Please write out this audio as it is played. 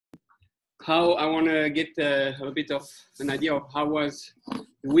how I want to get a bit of an idea of how was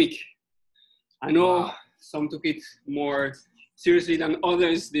the week. I know some took it more seriously than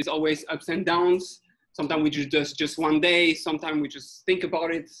others. There's always ups and downs. Sometimes we just one day. Sometimes we just think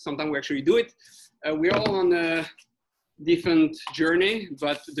about it. Sometimes we actually do it. We're all on a different journey,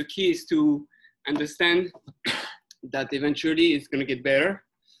 but the key is to understand that eventually it's going to get better.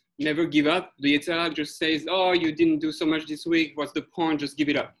 Never give up. The Yetzirah just says, oh, you didn't do so much this week. What's the point? Just give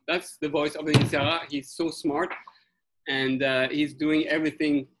it up. That's the voice of the Yetzirah. He's so smart, and he's doing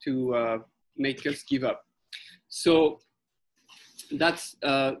everything to make us give up. So that's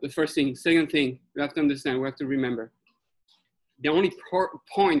the first thing. Second thing, we have to understand, we have to remember, the only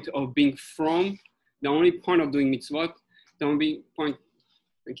point of being from, the only point of doing mitzvot, the only point,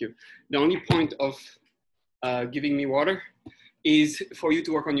 thank you, the only point of giving me water is for you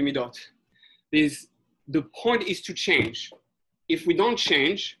to work on your midot. The point is to change. If we don't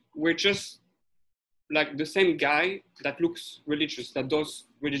change, we're just like the same guy that looks religious, that does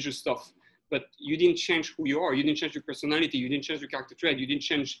religious stuff. But you didn't change who you are. You didn't change your personality. You didn't change your character trait. You didn't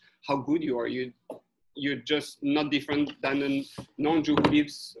change how good you are. You're just not different than a non-Jew who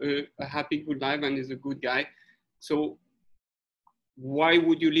lives a happy, good life and is a good guy. So why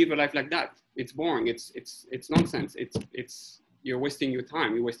would you live a life like that? It's boring. It's nonsense. You're wasting your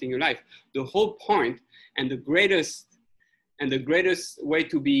time. You're wasting your life. The whole point and the greatest way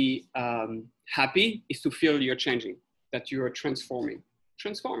to be happy is to feel you're changing, that you are transforming.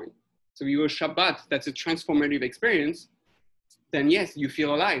 So you're a Shabbat, that's a transformative experience, then yes, you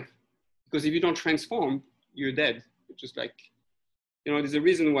feel alive. Because if you don't transform, you're dead. It's just like, there's a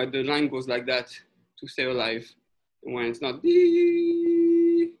reason why the line goes like that, to stay alive. And when it's not,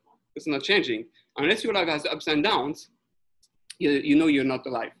 it's not changing. Unless your life has ups and downs, you know you're not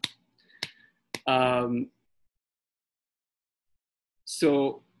alive.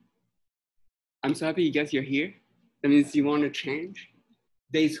 So I'm so happy you guys are here. That means you want to change.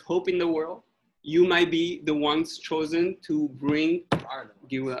 There's hope in the world. You might be the ones chosen to bring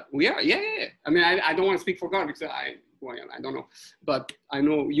Geulah. We are, yeah. I mean, I don't want to speak for God because I don't know. But I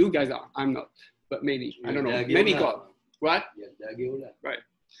know you guys are. I'm not. But maybe, I don't know. Maybe God. What? Right.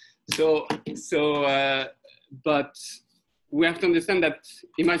 So, but we have to understand that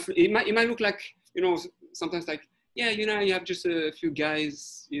it might look like, sometimes like, you have just a few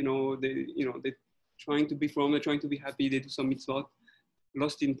guys, they're trying to be from, they're trying to be happy, they do some mitzvot.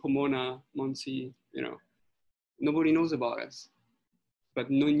 Lost in Pomona, Monsey, nobody knows about us. But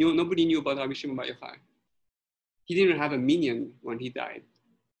nobody knew about Rabbi Shimon Bar Yochai. He didn't have a minyan when he died.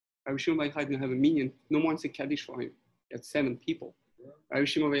 Rabbi Shimon Bar Yochai didn't have a minyan. No one said Kaddish for him. He had 7 people. Rabbi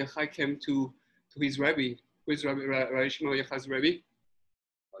Shimon Bar Yochai came to his Rebbe. Who is Rabbi Shimon Bar Yochai's Rebbe?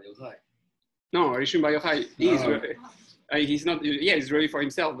 No, Rabbi Shimon Bar Yochai is Rebbe. He's not, he's Rebbe for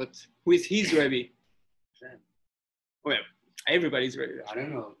himself, but who is his Rebbe? Well, everybody's Rebbe. I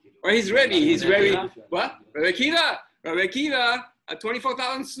don't know. Or he's Rebbe. He's Rebbe. What? Rabbi Akiva had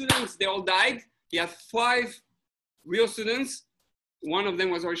 24,000 students. They all died. He had 5 real students. One of them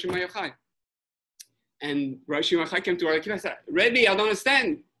was Rabbi Shimon Bar Yochai. And Rabbi Shimon Bar Yochai came to Rabbi Akiva and said, Rebbe, I don't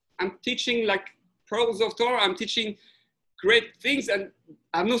understand. I'm teaching like pearls of Torah. I'm teaching great things and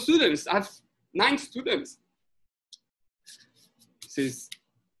I have no students. I have 9 students. He says,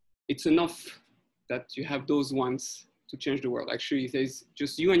 it's enough that you have those ones to change the world. Actually, he says,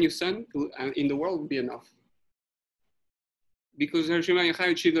 just you and your son in the world will be enough. Because Rabbi Shimon Bar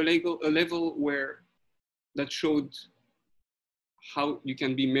Yochai achieved a level where that showed how you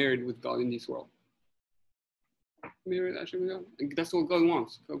can be married with God in this world. Married actually with God. And that's what God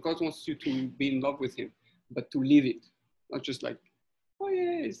wants. God wants you to be in love with him, but to live it. Not just like, oh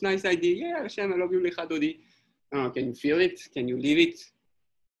yeah, it's a nice idea. Yeah, Hashem, I love you, Lecha Dodi. No, can you feel it? Can you live it?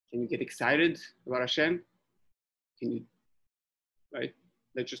 Can you get excited about Hashem? Can you, right?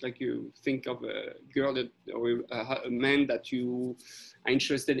 That's just like you think of a girl or a man that you are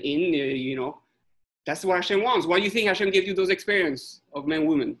interested in, that's what Hashem wants. Why do you think Hashem gave you those experiences of men,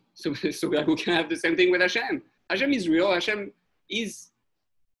 women? So that we can have the same thing with Hashem. Hashem is real. Hashem is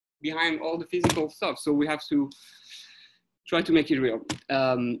behind all the physical stuff. So we have to try to make it real.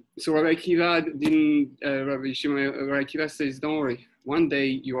 So Rabbi Akiva Rabbi Akiva says, don't worry. One day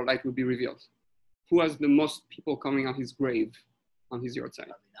your light will be revealed. Who has the most people coming on his grave on his yard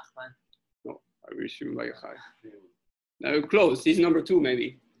side? No, Rabbi Shimon Bar Yochai. Close. He's number 2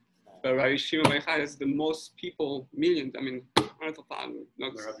 maybe. But Rabbi Shimon Bar Yochai has the most people, millions. I mean, hundreds of thousands.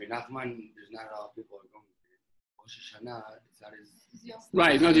 Rabbi Nachman, there's not a lot of people going to Rosh Hashanah. It's not his.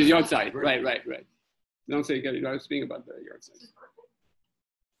 Right, not his yard side. Right. Don't say it. I was speaking about the yard side.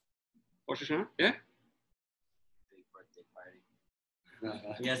 Rosh Hashanah, yeah. Big birthday party.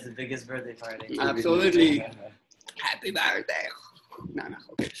 He has the biggest birthday party. Absolutely. Happy birthday. No,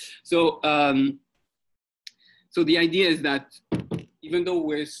 okay. So, so the idea is that even though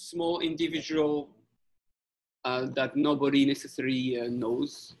we're small individual that nobody necessarily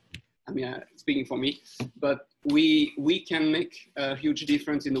knows, I mean, speaking for me, but we can make a huge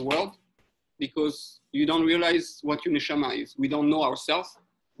difference in the world because you don't realize what your neshama is. We don't know ourselves.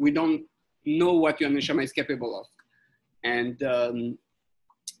 We don't know what your neshama is capable of. And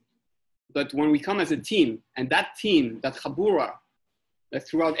but when we come as a team, and that team, that chabura, that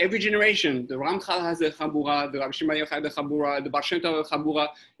throughout every generation, the Ramchal has a chabura, the Rav Shimon had a chabura, the Bar Shem Tov has a chabura.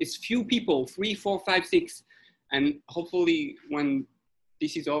 It's few people, 3, 4, 5, 6, and hopefully when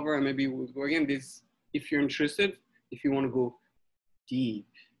this is over, and maybe we'll go again. This, if you're interested, if you want to go deep,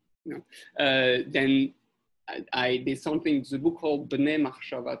 you know, then there's something. There's a book called Bnei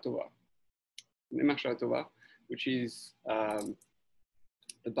Machshava Tova. Bnei Machshava Tova, which is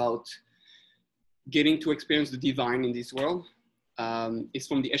about getting to experience the divine in this world. It's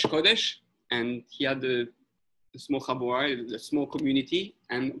from the Esh Kodesh, and he had a small chabura, a small community,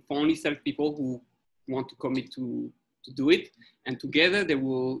 and for only 7 people who want to commit to do it, and together they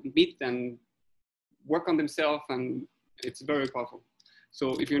will meet and work on themselves, and it's very powerful.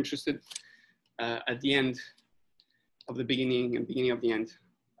 So if you're interested, at the end of the beginning and beginning of the end,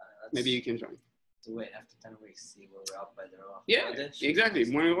 maybe you can join. To wait after 10 weeks, see where we're up by the Rosh. Yeah, exactly.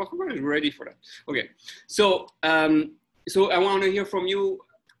 When we're ready for that. Okay, so so I want to hear from you.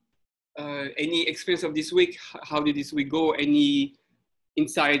 Any experience of this week? How did this week go? Any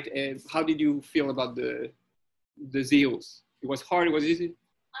insight? How did you feel about the zeros? It was hard. It was easy.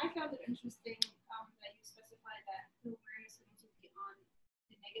 I found it interesting that you specified that the awareness needs to be on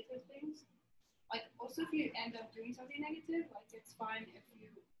the negative things. Like, also if you end up doing something negative, like it's fine if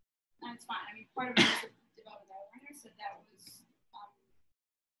you. And it's fine. I mean, part of it is to develop that awareness. So that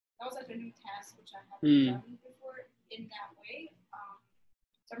was like a new task which I haven't done before in that way.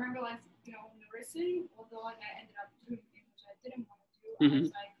 So I remember, like, you know, noticing, although like I ended up doing things which I didn't want to do, I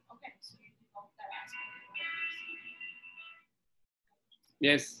was like, okay, so you develop that aspect of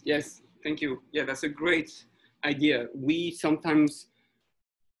awareness. Yes. Thank you. Yeah, that's a great idea. We sometimes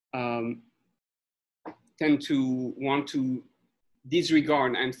tend to want to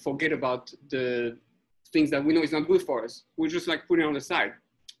disregard and forget about the things that we know is not good for us. We just like put it on the side,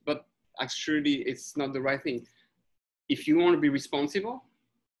 but actually it's not the right thing. If you want to be responsible,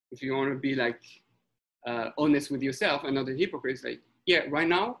 if you want to be like honest with yourself and not a hypocrite, it's like, yeah, right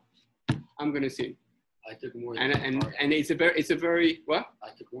now I'm gonna sin. I took more than and it's a very what?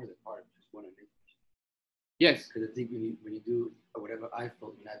 I took more than part, just one of it. Yes. Because I think when you do whatever I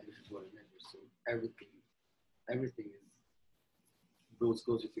felt when I did it, what I never. So everything is goes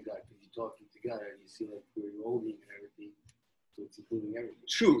closer to God, because you're talking to God and you see like where you're holding and everything, so it's including everything.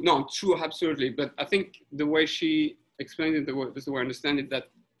 True, absolutely. But I think the way she explained it, this is the way I understand it,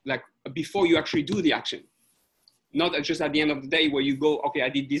 that like before you actually do the action, not just at the end of the day where you go, okay, I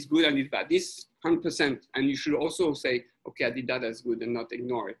did this good, I did bad, this 100%, and you should also say, okay, I did that as good, and not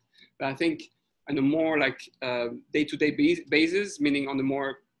ignore it. But I think on a more like day-to-day basis, meaning on the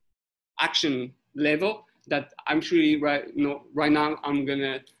more action level, that I'm sure right now I'm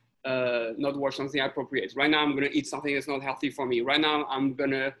gonna not watch something appropriate. Right now I'm gonna eat something that's not healthy for me. Right now I'm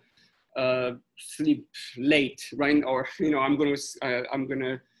gonna sleep late, right? Or I'm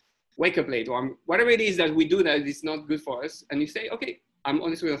gonna wake up late, or whatever it is that we do that is not good for us. And you say, okay, I'm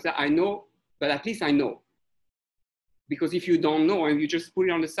honest with myself. I know, but at least I know. Because if you don't know and you just put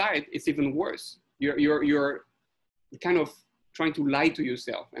it on the side, it's even worse. You're kind of trying to lie to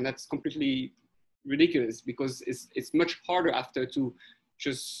yourself, and that's completely ridiculous, because it's much harder after to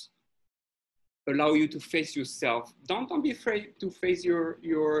just allow you to face yourself. Don't be afraid to face your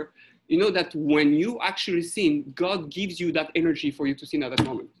that when you actually sin, God gives you that energy for you to sin at that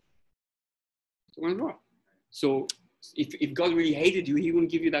moment. So if God really hated you, he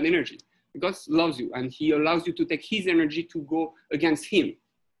wouldn't give you that energy. God loves you, and he allows you to take his energy to go against him.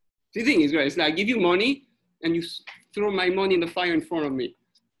 The thing is, it's like I give you money and you throw my money in the fire in front of me.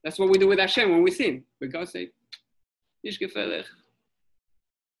 That's what we do with Hashem when we sin. But God says,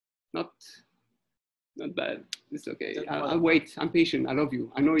 not bad. It's okay. I'll wait. I'm patient. I love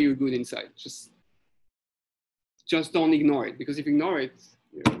you. I know you're good inside. Just don't ignore it, because if you ignore it,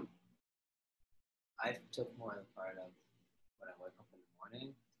 I took more than part of when I wake up in the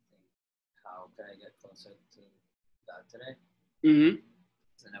morning. Think, how can I get closer to God today? Mm-hmm.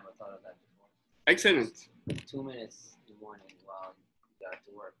 I never thought of that before. Excellent. 2 minutes in the morning while you got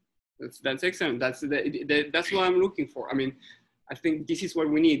to work. That's excellent. That's what I'm looking for. I mean, I think this is what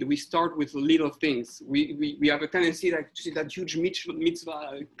we need. We start with little things. We have a tendency like to see that huge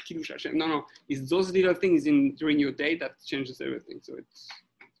mitzvah, kiddush Hashem. No, it's those little things during your day that changes everything. So it's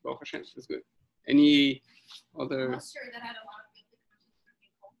Baruch Hashem. It's good. Any other? I'm not sure that I had a lot of guilty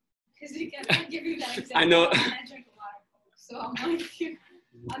conscience because you can't give you that example. I know. And I drink a lot of Coke, so I'm like,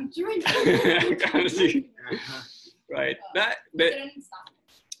 I'm drinking. I can't see. Right. I didn't stop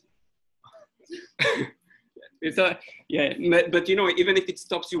it. It's but you know, even if it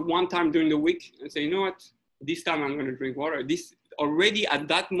stops you one time during the week and say, you know what, this time I'm going to drink water. This already at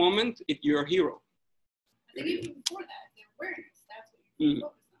that moment, you're a hero. I think even before that, the awareness, that's what you focus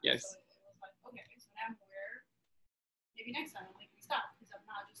on. Yes. So it was like, okay, so now I'm aware. Maybe next time I'm like, stop, because I'm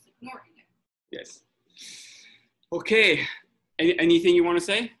not just ignoring it. Yes. Okay. Anything you want to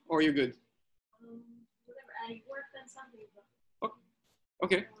say, or you're good? Whatever. I worked on something.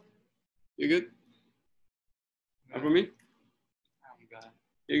 Okay. You good? For me? I'm good.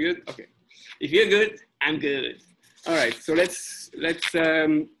 You're good? Okay. If you're good, I'm good. All right. So let's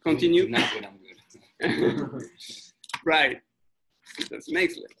continue. Not good, I'm good. Right. That's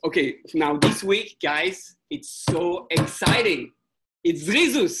next. Okay. Now this week, guys, it's so exciting. It's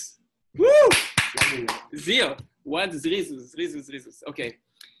Zerizut. Woo! Zio. What's Zerizut? Zerizut. Okay.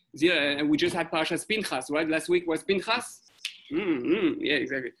 Zio, we just had Parashas Pinchas, right? Last week was Pinchas. Yeah,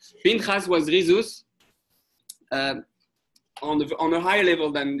 exactly. Pinchas was Zerizut. On a higher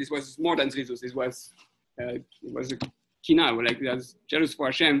level than this was more than Zerizut. It was a kina, like that's jealous for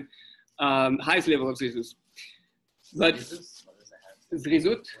Hashem, highest level of Zerizut. But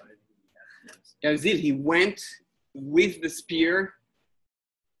Zerizut, Zil, he went with the spear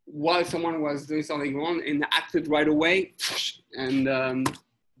while someone was doing something wrong and acted right away and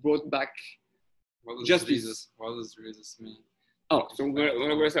brought back justice. What does Zerizut mean? Oh, so we're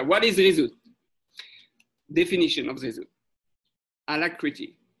going to say, what is Zerizut? Definition of Zerizut.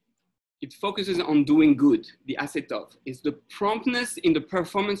 Alacrity. It focuses on doing good, the asset of. It's the promptness in the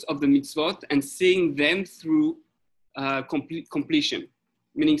performance of the mitzvot and seeing them through completion.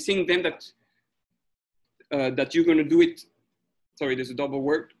 Meaning seeing them that you're going to do it. Sorry, there's a double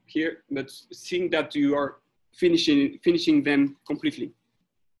word here, but seeing that you are finishing them completely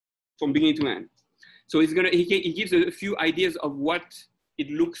from beginning to end. So he gives a few ideas of what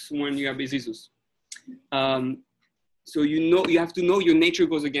it looks when you have Zerizut. So you have to know your nature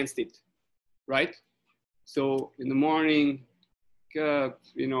goes against it, right? So in the morning,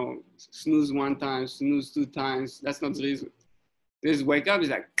 snooze one time, snooze two times. That's not Zerizut. Just wake up, it's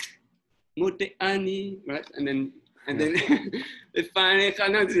like Mote Ani, right? And then they finally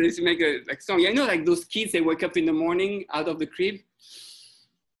make a song. You know, like those kids, they wake up in the morning out of the crib.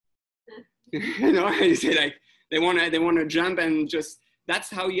 You know, you say like they wanna jump and just. That's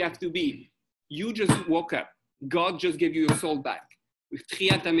how you have to be. You just woke up. God just gave you your soul back with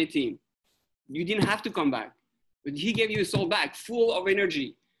Triyat HaMetim. You didn't have to come back, but He gave you your soul back, full of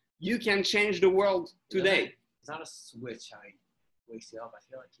energy. You can change the world today. It's not a switch how He wakes you up. I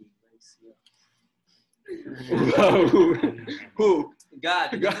feel like He wakes you up. Who? God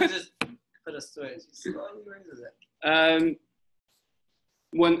just put a switch. He slowly raises it.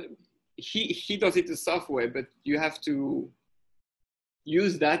 When he does it the soft way, but you have to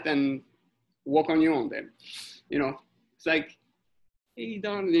use that and walk on your own then. You know, it's like, hey,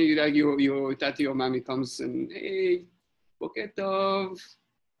 don't, like your tati or mommy comes and, hey, boker tov,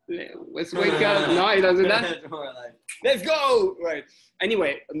 let's wake up. No, he doesn't do that. Let's go. Right.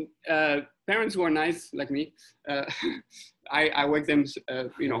 Anyway, parents who are nice like me, I wake them,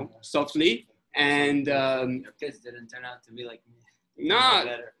 softly. And your kids didn't turn out to be like me.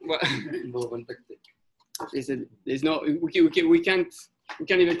 No. They said there's no. We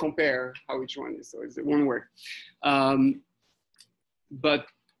can't even compare how each one is. So it's one word. But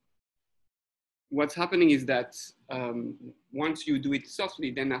what's happening is that once you do it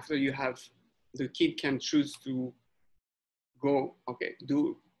softly, then after the kid can choose to go,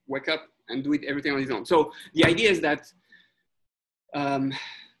 wake up and do it everything on his own. So the idea is that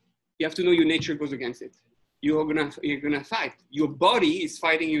you have to know your nature goes against it. You're gonna fight. Your body is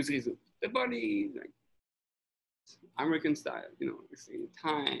fighting you, Zerizut. The body, like American style, it's in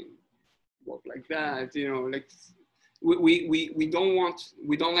time, walk like that, like we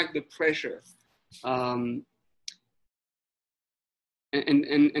don't like the pressure, and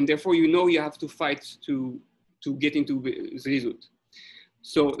therefore you have to fight to get into Zerizut.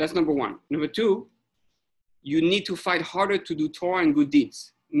 So that's number one. Number two, you need to fight harder to do Torah and good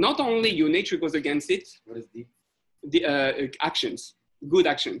deeds. Not only your nature goes against it. What is deed? The actions, good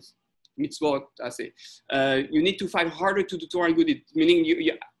actions, mitzvot, I say. You need to fight harder to do Torah and good deeds, meaning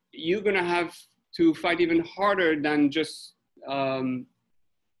you're going to have to fight even harder than just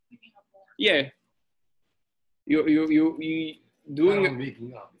yeah, you doing. Not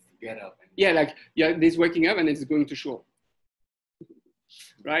waking up, it's to get up. Yeah, like this waking up and it's going to shul.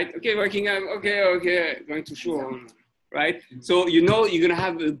 Right? Okay, waking up. Okay, going to shul. Right? So you know you're gonna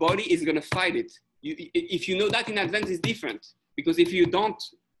have the body is gonna fight it. If you know that in advance, it's different, because if you don't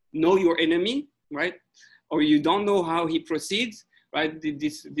know your enemy, right, or you don't know how he proceeds, right,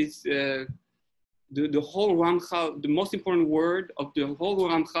 the whole Ramchal, the most important word of the whole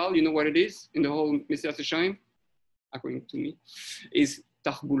Ramchal, you know what it is in the whole Messilas Yesharim, according to me, is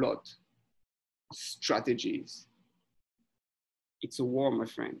tachbulot, strategies. It's a war, my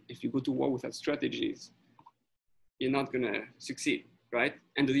friend. If you go to war without strategies, you're not gonna succeed, right?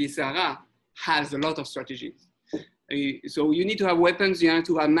 And the Yisara has a lot of strategies. So you need to have weapons, you have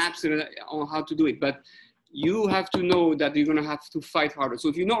to have maps on how to do it, but you have to know that you're gonna have to fight harder. So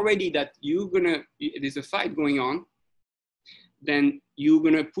if you're not ready that there's a fight going on, then you're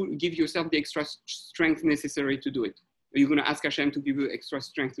gonna give yourself the extra strength necessary to do it. You're gonna ask Hashem to give you extra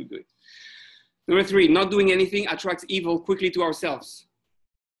strength to do it. Number 3, not doing anything attracts evil quickly to ourselves.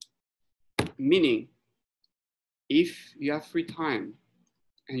 Meaning, if you have free time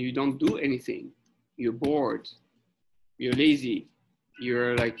and you don't do anything, you're bored, you're lazy,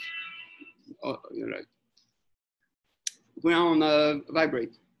 you're like going on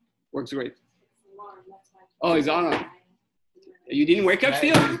vibrate, works great. Oh, it's on. You didn't wake up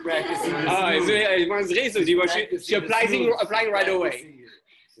still? Oh, it's Zerizut. She's applying right away.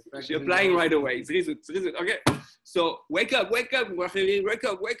 She's applying right away. Zerizut. Okay. So wake up.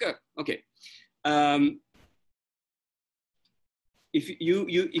 Okay.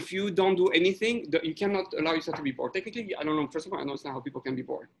 If you don't do anything, you cannot allow yourself to be bored. Technically, I don't know. First of all, I don't understand how people can be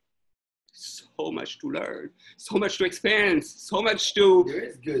bored. So much to learn, so much to experience, so much to. There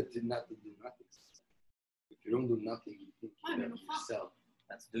is good to not to do nothing. If you don't do nothing, you think you have yourself.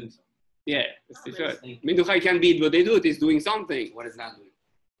 That's doing something. Yeah, that's different. Minduchai can be what they do. It's doing something. What is not doing?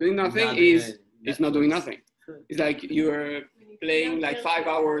 Doing nothing is not doing nothing. It's like you're playing like 5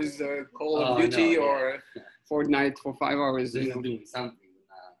 hours Call of Duty or Fortnite for 5 hours. This is doing something.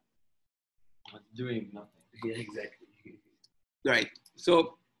 Not doing nothing. Yeah, exactly. Right.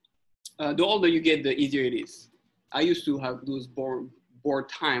 So the older you get, the easier it is. I used to have those bored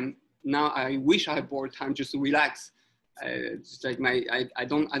time. Now I wish I had bored time just to relax. It's like I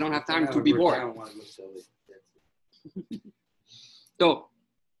don't have time to be bored. I don't want to go silly.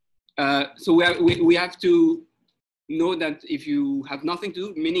 So we have to know that if you have nothing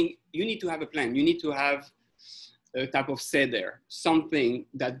to do, meaning you need to have a plan. You need to have a type of seder, something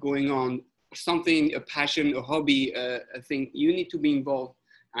that going on, something, a passion, a hobby, a thing. You need to be involved,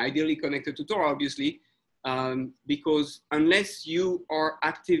 ideally connected to Torah, obviously, because unless you are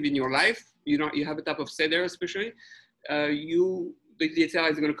active in your life, you have a type of seder, especially, the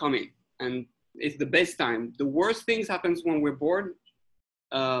Yetzirah is going to come in, and it's the best time. The worst things happens when we're bored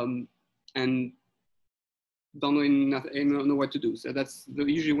and don't know what to do. So that's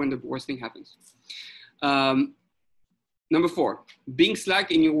usually when the worst thing happens. Number 4, being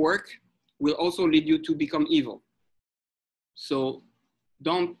slack in your work will also lead you to become evil. So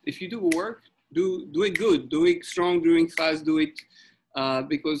if you do work, do it good, do it strong, do it fast, do it,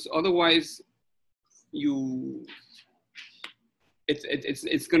 because otherwise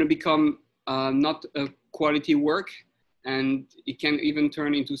it's going to become not a quality work, and it can even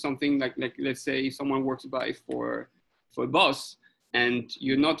turn into something like let's say someone works for a boss, and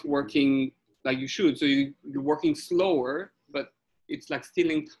you're not working like you should, so you're working slower, but it's like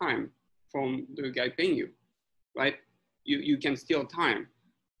stealing time from the guy paying you, right? You can steal time.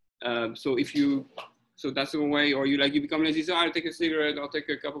 So that's the way, or you become lazy. So I'll take a cigarette, I'll take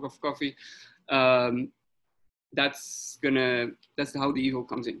a cup of coffee. That's how the evil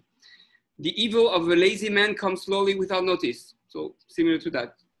comes in. The evil of a lazy man comes slowly without notice. So similar to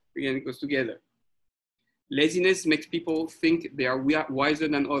that, again, it goes together. Laziness makes people think they are wiser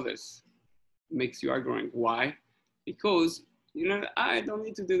than others. Makes you arrogant. Why? Because, I don't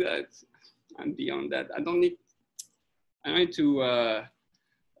need to do that. I'm beyond that. I don't need to,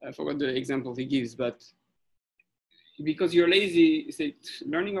 I forgot the example he gives, but because you're lazy, you say,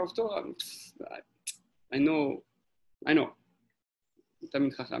 learning of Torah, I know.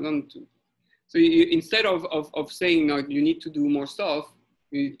 So instead of saying, no, you need to do more stuff,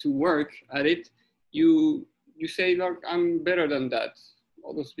 you need to work at it, you say, look, I'm better than that,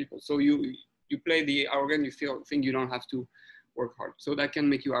 all those people. So you play the arrogant, you think you don't have to work hard. So that can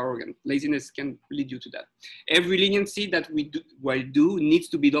make you arrogant. Laziness can lead you to that. Every leniency that we do needs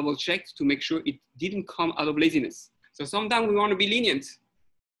to be double checked to make sure it didn't come out of laziness. So sometimes we want to be lenient.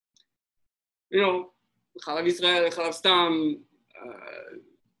 Chalav Israel, Chalav Stam,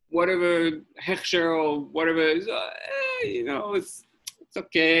 whatever, Hechsher or whatever, you know, it's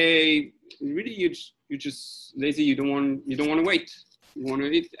okay. Really, you're just lazy. You don't want to wait. You want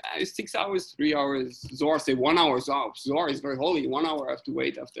to eat 6 hours, 3 hours. Zohar say 1 hour. Zohar is very holy. 1 hour I have to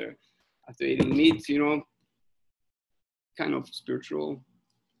wait after eating meat. You know, kind of spiritual,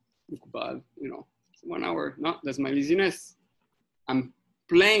 but you know, 1 hour. No, that's my laziness. I'm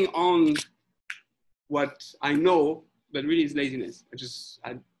playing on what I know, but really it's laziness.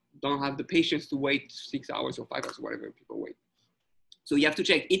 I don't have the patience to wait 6 hours or 5 hours, whatever people wait. So you have to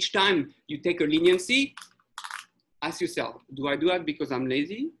check each time you take a leniency, ask yourself, do I do that because I'm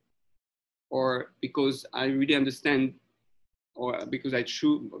lazy or because I really understand or because I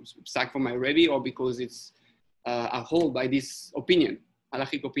should sack for my Rebbe or because it's I hold by this opinion,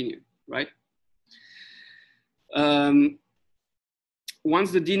 halachic opinion, right?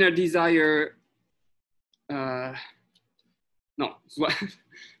 Once the dinner desire, the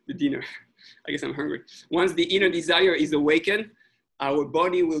dinner, I guess I'm hungry. Once the inner desire is awakened, our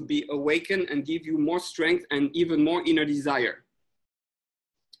body will be awakened and give you more strength and even more inner desire.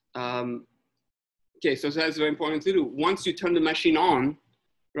 Okay, so that's very important to do. Once you turn the machine on,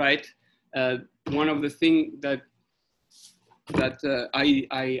 right? One of the things that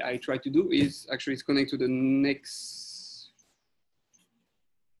I try to do is actually it's connected to the next.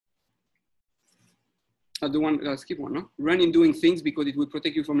 The one, skip one, no? Running, doing things because it will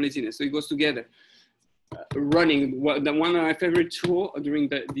protect you from laziness. So it goes together. Running, one of my favorite tools during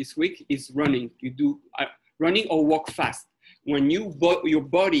this week is running. You do running or walk fast. When your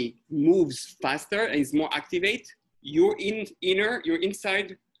body moves faster and is more activate, your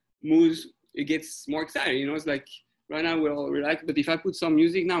inside moves, it gets more excited. You know, it's like right now we're all relaxed, but if I put some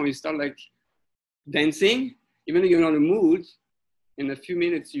music now, you start like dancing, even though you're not in a mood, in a few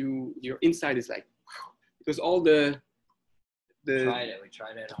minutes, your inside is like, wow, because all the. We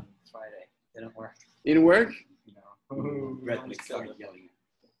tried it on Friday. Didn't work. Didn't work? No. Started yelling.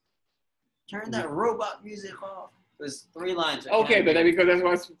 Turn that robot music off. There's 3 lines. Okay, but because that's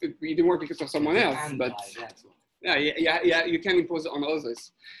what it didn't work because of someone else. But yeah, you can impose it on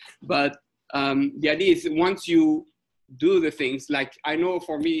others. But the idea is once you do the things, like I know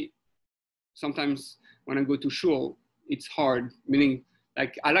for me, sometimes when I go to shul, it's hard. Meaning,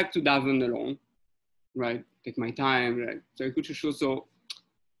 like I like to daven alone, right? Take my time, right? So I go to shul.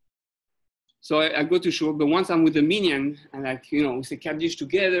 So I go to shul, but once I'm with the minyan and like, you know, we say Kaddish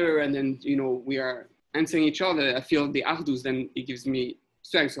together and then, you know, we are answering each other, I feel the achdus, then it gives me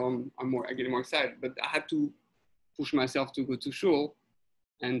strength. So I get more excited, but I had to push myself to go to shul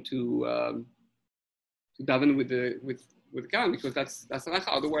and to daven with the Khan because that's halacha.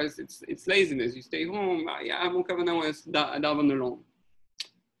 Otherwise it's laziness. You stay home. I'm okay when I want to daven alone.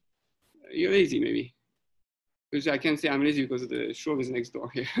 You're lazy maybe. Because I can't say I'm lazy because the shul is next door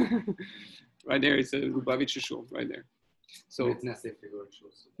here. Right there, it's a Lubavitcher shul right there. So it's not safe to go to shul.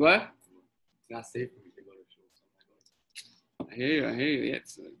 So. What? It's not safe for me to go to shul. So I hear you. Yeah,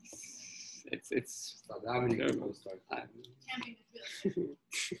 it's so how many people start?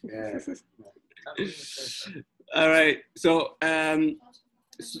 Yeah. All right. So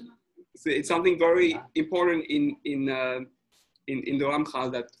it's something very important in the Ramchal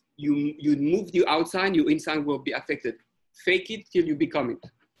that you move you outside, your inside will be affected. Fake it till you become it.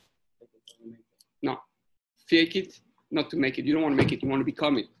 No, fake it, not to make it. You don't want to make it. You want to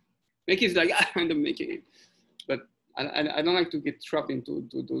become it. Make it like I'm making it, but I don't like to get trapped into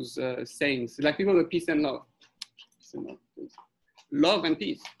those sayings. Like people with peace and love. Peace and love. Love and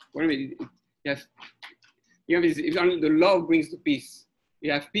peace. What do you mean? If only the love brings the peace.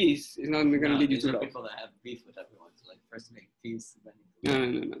 You have peace, it's not going to lead you to love. People that have beef with everyone. So like first make peace. Then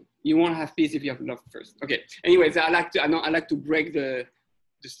No. You won't have peace if you have love first. Okay. Anyways, I like to break the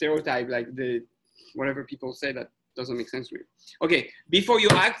stereotype, like the whatever people say that doesn't make sense to you. Okay. Before you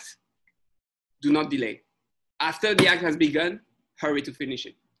act, do not delay. After the act has begun, hurry to finish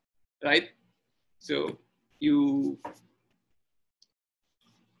it. Right? So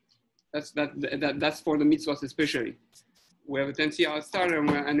that's for the mitzvahs especially. We have a tendency outside and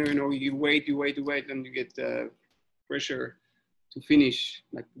you wait, and you get pressure to finish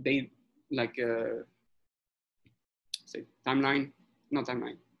deadline.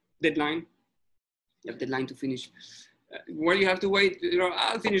 You have deadline to finish. Where you have to wait,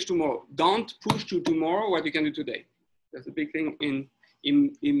 I'll finish tomorrow. Don't push to tomorrow what you can do today. That's a big thing in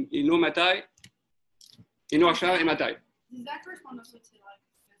no matai, in Ashar and matai. Does that correspond also to like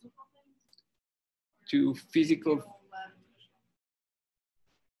physical things? To physical.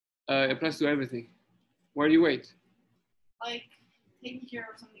 It applies to everything. Where do you wait? Like taking care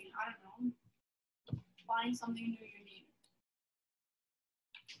of something, I don't know. find something new you need.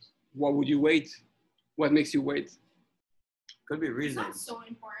 What would you wait? What makes you wait? Could be It's reasons. not so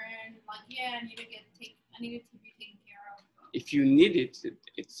important. Like, yeah, I need to be taken care of. If you need it,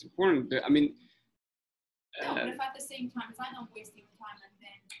 it's important. I mean, No, but if at the same time, it's not I'm wasting time and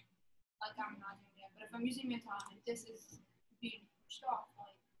then like I'm not doing it. But if I'm using my time and this is being pushed off,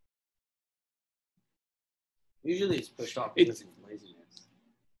 like Usually it's pushed off It's- because of laziness.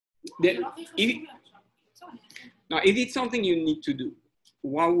 Now, if it's something you need to do,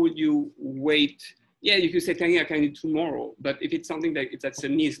 why would you wait? Yeah, you could say, I can do tomorrow. But if it's something that's a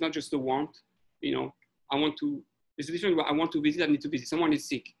need, it's not just a want. You know, I want to. It's different. I want to visit. I need to visit. Someone is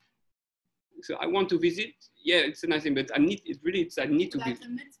sick, so I want to visit. Yeah, it's a nice thing, but I need. It really, it's I need to that's visit. a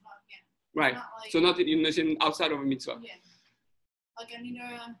mitzvah, yeah. Right. Not like, So not in outside of a mitzvah. yeah. Like I need I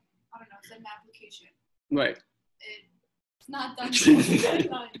don't know, send an application. Right. It's not done. It's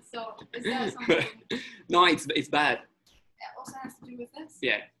done. So is that something No, it's bad. that also has to do with this?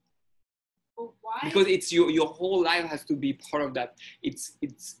 Yeah. But why? Because it's your whole life has to be part of that. It's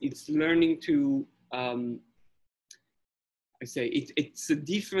learning to it's a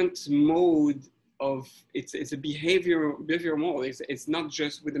different mode of it's a behavior mode. It's not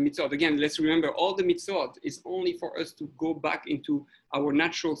just with the mitzvot. Again, let's remember all the mitzvot is only for us to go back into our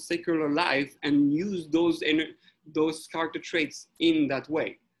natural secular life and use those character traits in that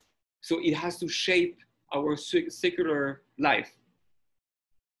way. So it has to shape our secular life.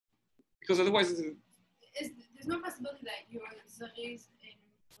 Because otherwise, There's no possibility that you're Zerizut in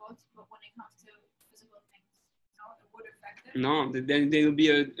both, but when it comes to physical things, it would affect it. no, then there will be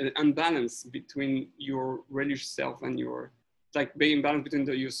an unbalance between your religious self and your, like being balanced between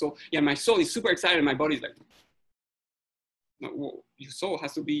your soul. Yeah, my soul is super excited, my body's like, no, well, your soul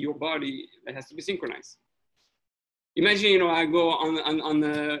has to be your body, it has to be synchronized. Imagine, I go on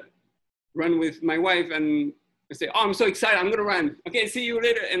a run with my wife and I say, oh, I'm so excited, I'm gonna run. Okay, see you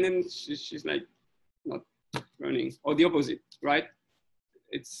later. And then she's like, not running, or the opposite, right?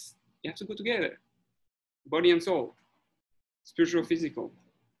 You have to go together, body and soul, spiritual, physical,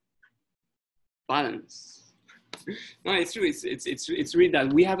 balance. No, it's true. It's really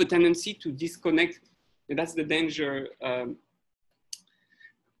that we have a tendency to disconnect, and that's the danger.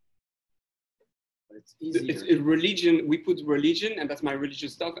 But it's easier. It's religion. We put religion, and that's my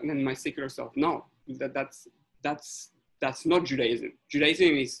religious stuff, and then my secular stuff. No, that's not Judaism.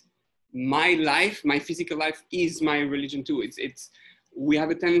 Judaism is my life, my physical life is my religion too. We have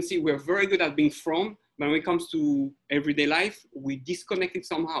a tendency, we're very good at being from, but when it comes to everyday life, we disconnect it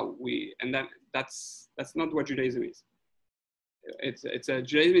somehow. That's not what Judaism is.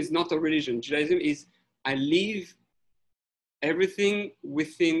 Judaism is not a religion. Judaism is, I live everything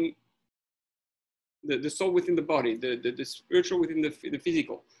within the soul within the body, the spiritual within the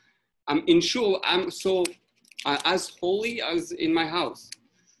physical. I'm in shul, I'm so as holy as in my house.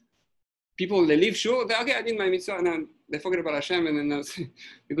 People, they leave shul, okay, I did my mitzvah, and then they forget about Hashem, and then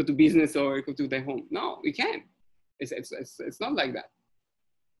they go to business or they go to their home. No, we can't. It's not like that.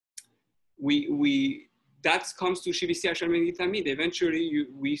 That comes to Shivisi Hashem and Tamid. Eventually,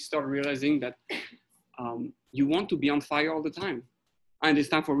 we start realizing that you want to be on fire all the time, and it's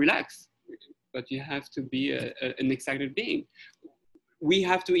time for relax. But you have to be an excited being. We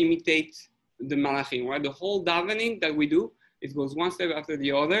have to imitate the Malachim, right? The whole davening that we do, it goes one step after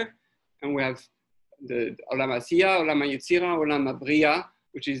the other, and we have the Olam Asiya, Olam HaYetzira, Olam HaBriya,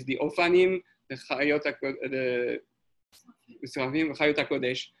 which is the Ofanim, the Chayot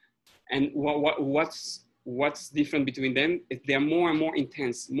HaKodesh. And what's different between them is they're more and more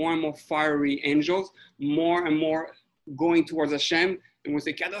intense, more and more fiery angels, more and more going towards Hashem. And we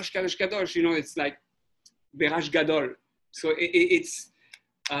say, Kadosh, Kadosh, Kadosh, it's like Berash Gadol. So it's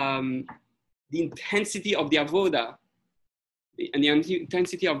the intensity of the Avodah and the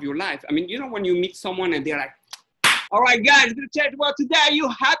intensity of your life. I mean, when you meet someone and they're like, all right, guys, the church, well, today, are you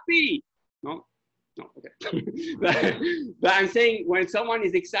happy? No, okay. but I'm saying when someone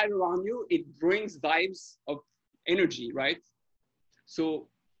is excited around you, it brings vibes of energy, right? So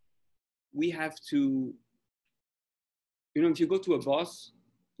we have to, if you go to a boss,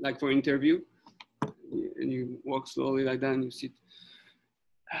 like for interview, and you walk slowly like that and you sit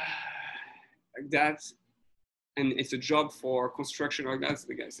like that, and it's a job for construction like that, so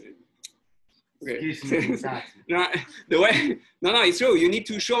the guy said, okay. No, it's true. You need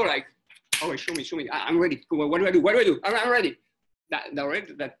to show like, oh, show me. I'm ready. What do I do? I'm ready.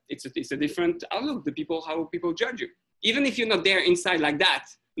 That it's a different outlook. How people judge you. Even if you're not there inside like that,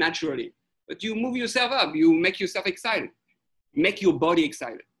 naturally. But you move yourself up. You make yourself excited. Make your body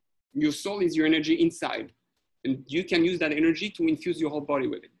excited. Your soul is your energy inside. And you can use that energy to infuse your whole body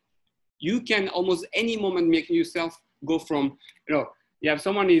with it. you can almost any moment make yourself go from, you have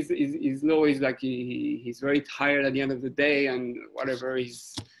someone is low, is like he's very tired at the end of the day and whatever,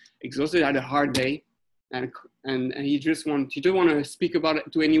 he's exhausted, had a hard day, and he don't want to speak about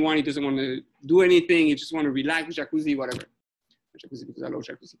it to anyone, he doesn't want to do anything, he just want to relax, jacuzzi, whatever. Jacuzzi because I love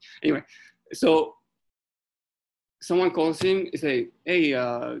jacuzzi. Anyway, so someone calls him and say, hey,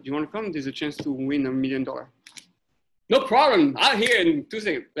 do you want to come? There's a chance to win $1 million. No problem, I'll hear in 2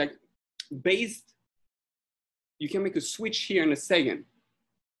 seconds. Like you can make a switch here in a second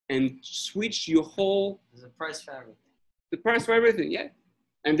and switch your whole. There's a price for everything. The price for everything, yeah.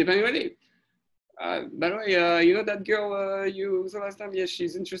 And depending on it. By the way, you know that girl you saw last time? Yes,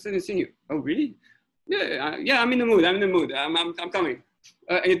 she's interested in seeing you. Oh, really? Yeah, I'm in the mood. I'm coming.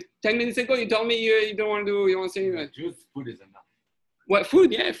 10 minutes ago, you told me you don't want to see me. Just food is enough. What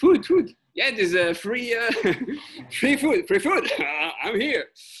food? Yeah, food. Yeah, there's free food. I'm here.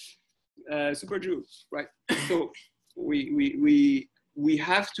 Super Jew, right? So we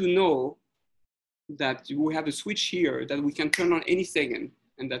have to know that we have a switch here that we can turn on any second,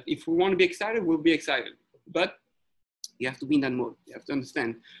 and that if we want to be excited, we'll be excited. But you have to be in that mode. You have to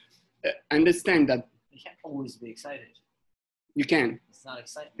understand that You can't always be excited. you can. It's not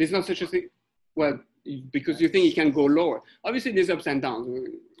exciting. There's not such a thing. Well, because you think it can go lower. Obviously, there's ups and downs.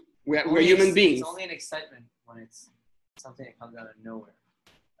 We're human beings. It's only an excitement when it's something that comes out of nowhere.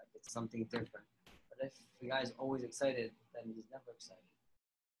 Like it's something different. But if the guy's always excited, then he's never excited.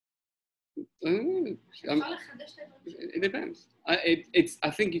 It depends. I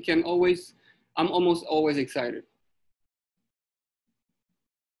think you can always. I'm almost always excited.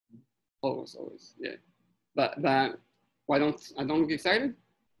 Always, yeah. But why don't I don't look excited?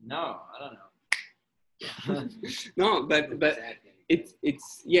 No, I don't know. No, but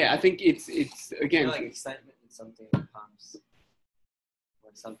it's yeah. I think it's again. Like excitement is something that comes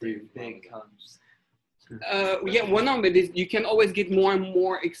when something big comes. Yeah, well, no, but you can always get more and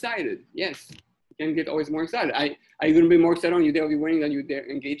more excited. Yes, you can get always more excited. Are you going to be more excited on your day of your wedding than your day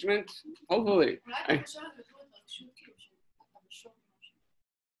engagement? Hopefully.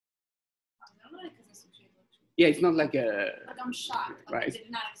 Yeah, it's not like a. Like I'm shocked. Right. Like,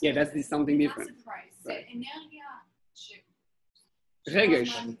 Yeah, that's something different. Not surprised. Right.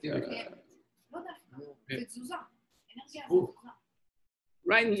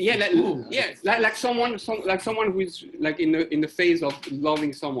 Right. Yeah. Like someone who's like in the phase of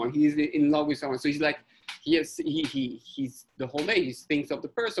loving someone. He's in love with someone. So he's like, he's the whole day he thinks of the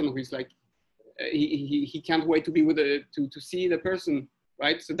person. Who's like, he can't wait to be with to see the person.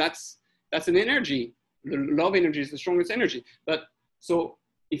 Right. So that's an energy. The love energy is the strongest energy. But so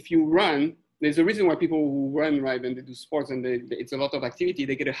if you run, there's a reason why people who run, right, and they do sports and it's a lot of activity,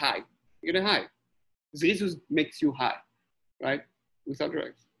 they get a high. You get a high. Zerizut makes you high, right? Without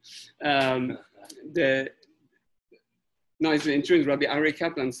drugs. No, it's interesting. Rabbi Ari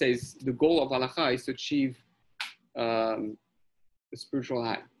Kaplan says the goal of halakha is to achieve a spiritual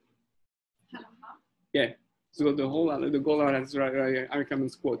high. Yeah. So the goal of that's right, Ari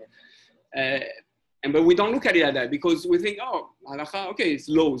Kaplan's quote. But we don't look at it like that because we think, oh, halakha, okay, it's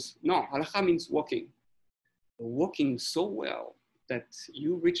lows. No, halakha means walking. Walking so well that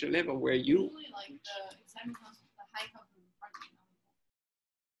you reach a level where you. Usually, like the excitement comes with the hike of running.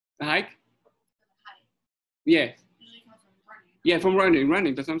 The hike? The hike. Yeah. Usually comes from running. Yeah, from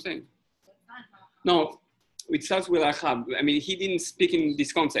running. That's what I'm saying. No, it starts with halakha. I mean, he didn't speak in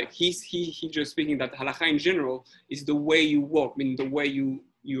this context. He just speaking that halakha in general is the way you walk, meaning the way you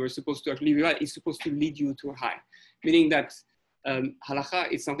are supposed to actually live. It's supposed to lead you to a high, meaning that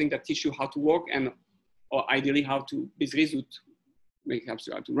halakha is something that teaches you how to walk or ideally how to Zerizut, helps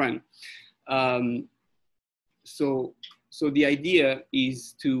you how to run. So the idea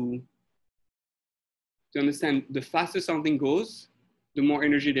is to understand the faster something goes, the more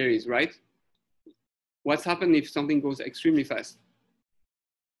energy there is, right? What's happened if something goes extremely fast?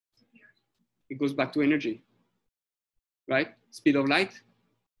 It goes back to energy, right? Speed of light,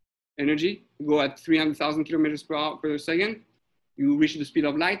 energy, you go at 300,000 kilometers per second, you reach the speed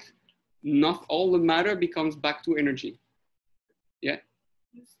of light, not all the matter becomes back to energy. Yeah?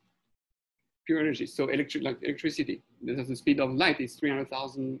 Pure energy, so electricity, the speed of light is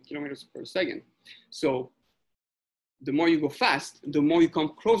 300,000 kilometers per second. So the more you go fast, the more you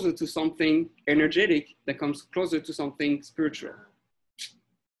come closer to something energetic that comes closer to something spiritual.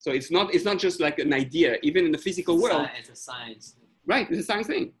 So it's not just like an idea, even in the physical world. It's a science. Right, it's a science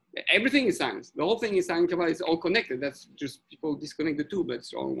thing. Everything is science. The whole thing is science. It's all connected. That's just people disconnect the two, but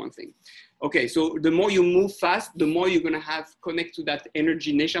it's all one thing. Okay, so the more you move fast, the more you're gonna connect to that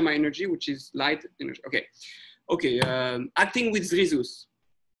energy, neshama energy, which is light energy. Okay, acting with Zerizut.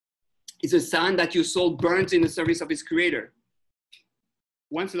 It's a sign that your soul burns in the service of its creator.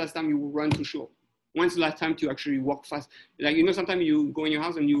 When's the last time you run to shul? When's the last time to actually walk fast? Like, you know, sometimes you go in your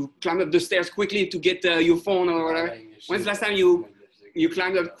house and you climb up the stairs quickly to get your phone or whatever. When's the last time you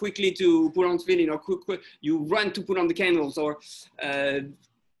climbed up quickly to put on tefillin, or you run to put on the candles, or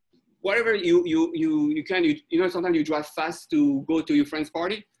whatever you can. You know, sometimes you drive fast to go to your friend's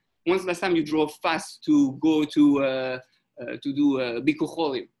party. When's the last time you drove fast to go to do Bikur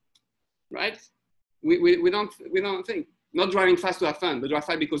Cholim? Right? We don't think. Not driving fast to have fun, but drive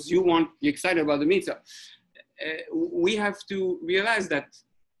fast because you're excited about the mitzvah. We have to realize that,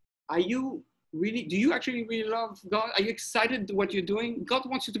 do you actually really love God? Are you excited what you're doing? God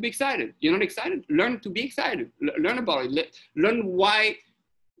wants you to be excited. You're not excited? Learn to be excited. Learn about it. Learn why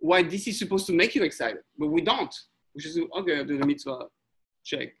this is supposed to make you excited. But we don't. We just do, okay, I'll do the mitzvah,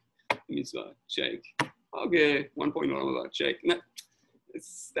 check. Mitzvah, check. Okay, 1.1, check. No,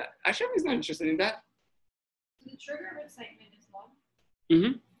 Hashem is not interested in that. The trigger of excitement is love.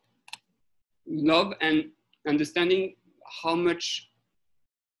 Mm-hmm. Love and understanding how much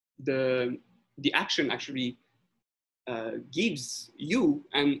the action actually gives you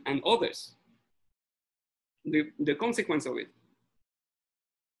and others. The consequence of it.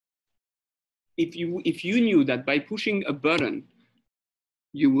 If you knew that by pushing a button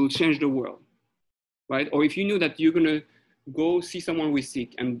you will change the world, right? Or if you knew that you're gonna go see someone who is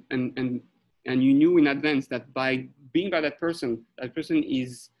sick and you knew in advance that by being by that person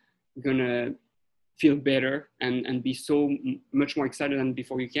is gonna feel better and be so much more excited than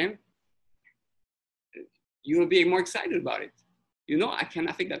before you came, you will be more excited about it. You know, I can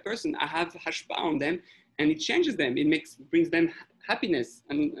affect that person. I have hashpah on them, and it changes them. It brings them happiness,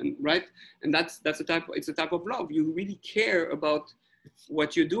 and right. And it's a type of love. You really care about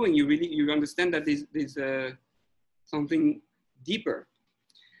what you're doing. You understand that there's something deeper.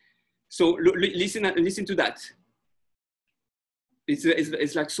 So listen to that.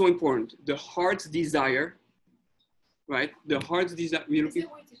 It's like so important. The heart's desire, right? The heart's desire.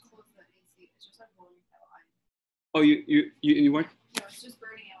 Oh, you what? No, it's just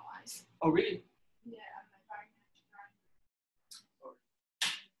burning out eyes. Oh, really? Yeah, I'm like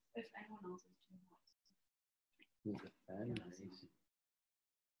if anyone else is too much.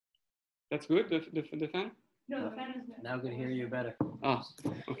 That's good. The fan. No, the fan is good. Now I can hear you better. Oh,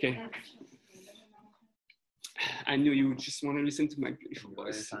 okay. I knew you would just want to listen to my beautiful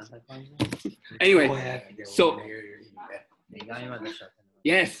voice. Anyway, so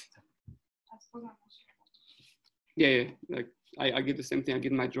yes. Yeah, like I get the same thing. I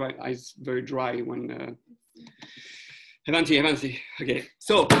get my dry eyes very dry when. Havanti. Okay,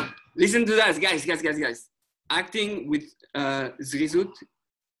 so listen to that, guys. Acting with Zerizut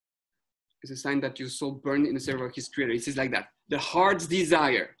is a sign that your soul burned in the server of His Creator. It says like that: the heart's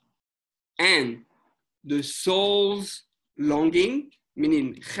desire and the soul's longing,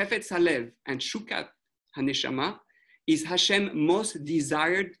 meaning chefetz halev and shukat haneshama, is Hashem's most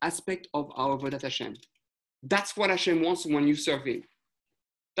desired aspect of our avodat Hashem. That's what Hashem wants when you serve Him.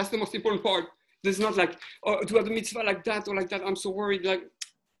 That's the most important part. There's not like, oh, to have a mitzvah like that or like that, I'm so worried. Like,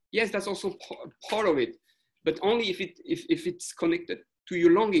 yes, that's also part of it, but only if it's connected to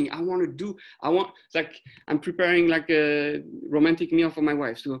your longing. Like, I'm preparing like a romantic meal for my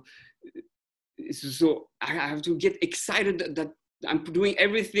wife. So I have to get excited that I'm doing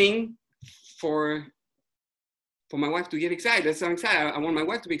everything for my wife to get excited. So I'm excited. I want my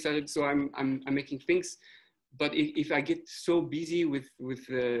wife to be excited. So I'm making things. But if I get so busy with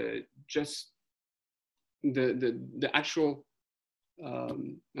just the actual,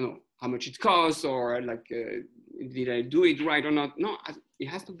 how much it costs, or like, did I do it right or not? No, it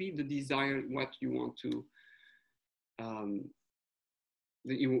has to be the desire, what you want to,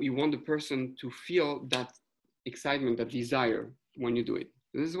 that you want the person to feel that excitement, that desire when you do it.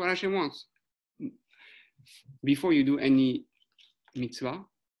 This is what Hashem wants. Before you do any mitzvah,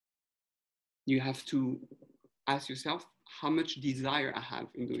 you have to ask yourself, how much desire I have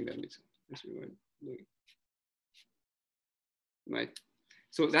in doing that mitzvah. That's what we're doing. Right?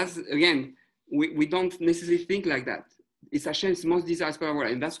 So that's, again, we don't necessarily think like that. It's Hashem's most desired power,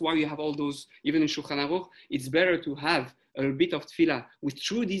 and that's why you have all those, even in Shulchan Aruch, it's better to have a bit of tefillah with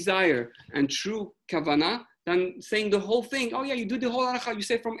true desire and true kavanah than saying the whole thing. Oh yeah, you do the whole halacha, you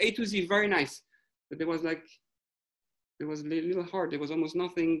say from A to Z, very nice. But it was a little hard. There was almost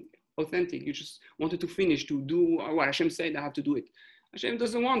nothing authentic. You just wanted to finish, to do what Hashem said, I have to do it. Hashem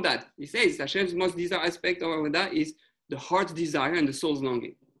doesn't want that. He says Hashem's most desired aspect of that is the heart's desire and the soul's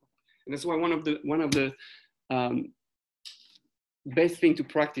longing. And that's why one of the best thing to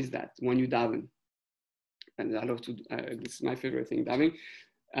practice that when you daven. And I love to, this is my favorite thing, davening.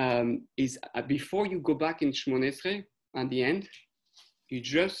 is before you go back in Shmoneh Esrei, at the end, you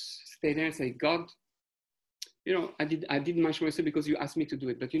just stay there and say, God, you know, I did my Shmoneh Esrei because you asked me to do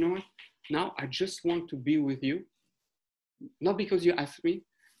it. But you know what? Now I just want to be with you. Not because you asked me,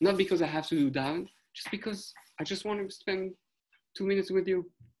 not because I have to do that, just because I just want to spend 2 minutes with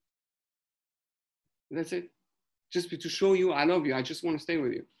you. That's it. Just to show you I love you. I just want to stay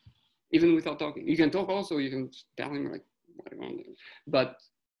with you, even without talking. You can talk also. You can tell him like whatever. But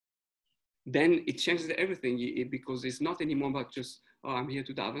then it changes everything because it's not anymore about just, oh, I'm here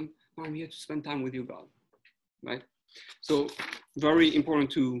to daven. No, I'm here to spend time with you, God. Right? So very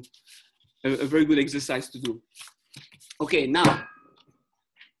important to a very good exercise to do. Okay, now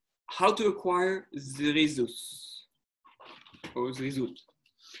how to acquire Zerizut or Zerizut.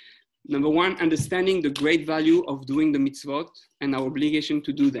 Number one, understanding the great value of doing the mitzvot and our obligation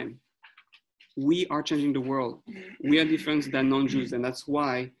to do them. We are changing the world. We are different than non-Jews, and that's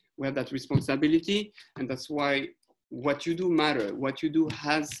why we have that responsibility, and that's why what you do matters. What you do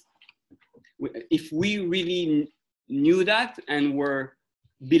has, if we really knew that and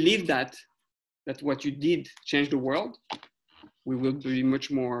believed that what you did changed the world, we will be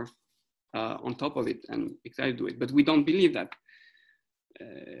much more on top of it and excited to do it. But we don't believe that.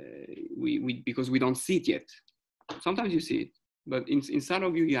 Because we don't see it yet. Sometimes you see it, but inside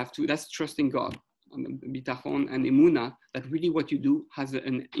of you, you have to, that's trusting God, bitachon and emunah, that really what you do has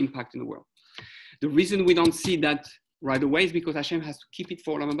an impact in the world. The reason we don't see that right away is because Hashem has to keep it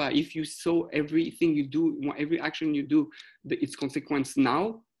for Olam Haba. If you saw everything you do, every action you do, its consequence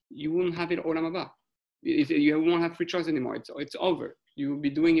now, you won't have it Olam Haba. You won't have free choice anymore. It's over. You will be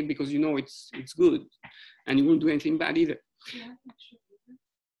doing it because you know it's good, and you won't do anything bad either. Yeah.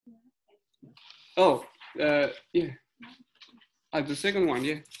 Oh, yeah. The second one,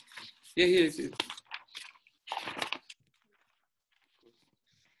 yeah. Yeah.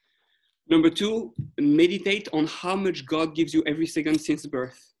 Number two, meditate on how much God gives you every second since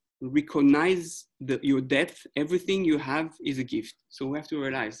birth. Recognize your depth. Everything you have is a gift. So we have to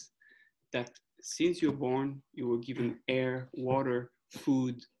realize that since you're born, you were given air, water,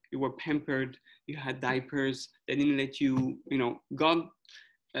 food, you were pampered, you had diapers, they didn't let you, God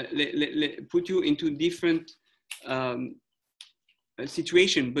put you into different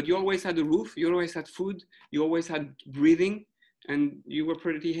situation, but you always had a roof, you always had food, you always had breathing, and you were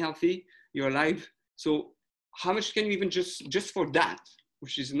pretty healthy, you're alive. So how much can you even just for that,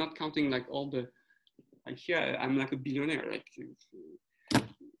 which is not counting like all the, like here, I'm like a billionaire, like,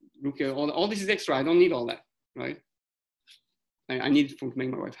 look at all this is extra, I don't need all that, right? I need to make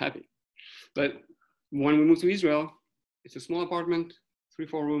my wife happy. But when we moved to Israel, it's a small apartment,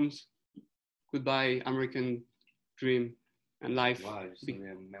 3-4 rooms, goodbye American dream and life. Why? Just a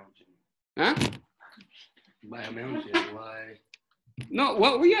mountain. Huh? Buy a mountain, why? No,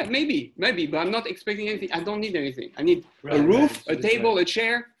 well, yeah, maybe, but I'm not expecting anything. I don't need anything. I need a roof, a table, a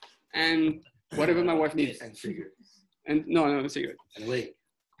chair, and whatever my wife needs. And cigarettes. And no cigarette. And a lake.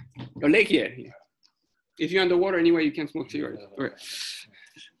 A lake, yeah. If you're underwater anyway, you can't smoke cigarettes. Right.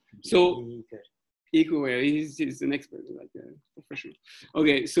 So, he's an expert, like a professional.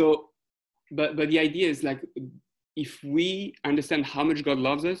 Okay, so, but the idea is like, if we understand how much God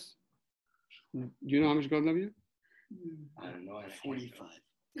loves us, do you know how much God loves you? I don't know. 45.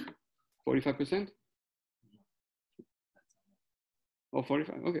 45%? Oh,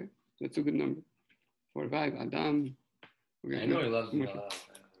 45. Okay, that's a good number. 45. Adam. Okay. I know he loves me a lot.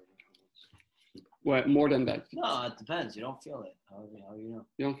 What, more than that? No, it depends. You don't feel it. How do you know?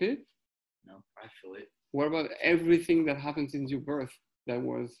 You don't feel it? No. I feel it. What about everything that happened since your birth that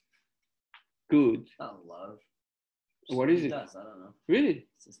was good? Not love. What is it? Does. I don't know. Really?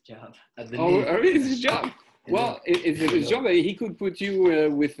 It's his job. Really? It's his job. Well, it's his job. He could put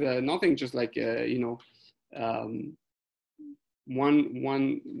you with nothing, just like one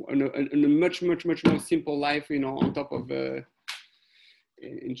a much more simple life, on top of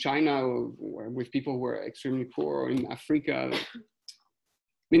in China or with people who are extremely poor, or in Africa.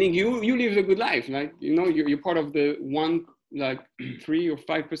 Meaning you live a good life, like you're part of the 3 or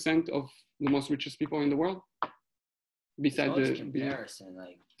 5% of the most richest people in the world. Besides the comparison,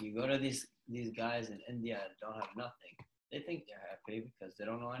 like you go to these guys in India that don't have nothing, they think they're happy because they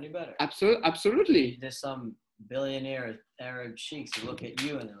don't know any better. Absolutely. There's some billionaire Arab sheiks who look at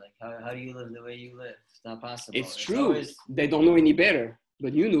you and they're like, how do you live the way you live? It's not possible. It's true. They don't know any better,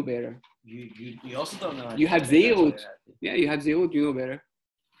 but you know better. You also don't know. You had Zerizut. Yeah, you had Zerizut. You know better.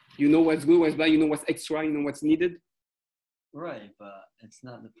 You know what's good, what's bad. You know what's extra. You know what's needed. Right, but it's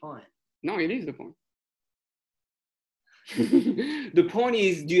not the point. No, it is the point. The point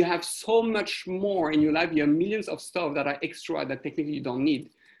is, do you have so much more in your life? You have millions of stuff that are extra that technically you don't need.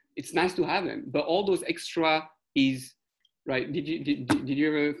 It's nice to have them, but all those extra is, right? Did you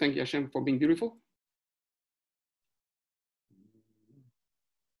ever thank Hashem for being beautiful?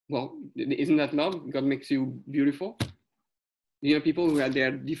 Well, isn't that love? God makes you beautiful. You know, people who are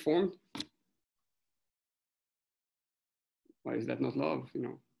deformed. Why is that not love? You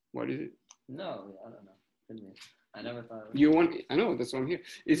know, what is it? No, I don't know. I never thought of it. You want? I know, that's why I'm here.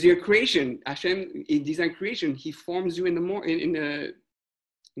 It's your creation. Hashem, he designed creation. He forms you in the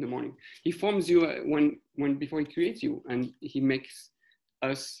morning. He forms you when before he creates you, and he makes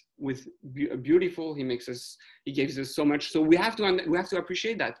us with beautiful. He makes us. He gives us so much. So we have to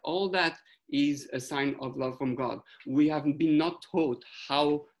appreciate that. All that is a sign of love from God. We have been not taught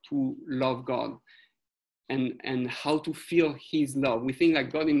how to love God. And how to feel his love. We think like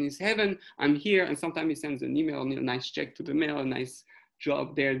God in his heaven, I'm here, and sometimes he sends an email, a nice check to the mail, a nice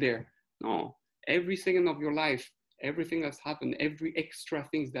job there. No, every second of your life, everything that's happened, every extra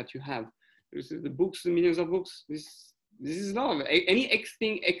things that you have. This is the books, the millions of books. This is love.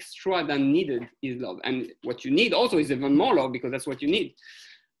 Anything extra than needed is love. And what you need also is even more love, because that's what you need.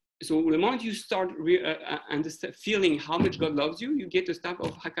 So the moment you start feeling how much God loves you, you get a step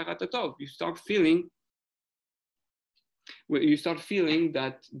of hakarat hatov. You start feeling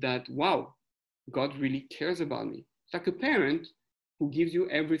that wow, God really cares about me. It's like a parent who gives you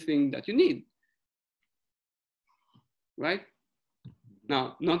everything that you need, right?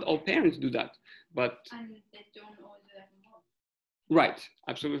 Now, not all parents do that, but and they don't always do that anymore. Right,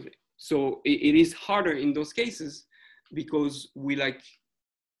 absolutely. So it is harder in those cases because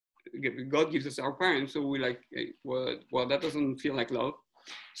God gives us our parents, so we like, well, that doesn't feel like love.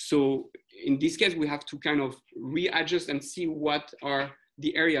 So in this case, we have to kind of readjust and see what are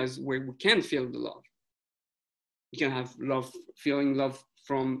the areas where we can feel the love. You can have love, feeling love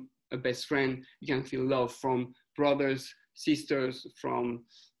from a best friend. You can feel love from brothers, sisters, from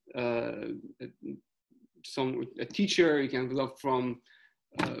a teacher. You can love from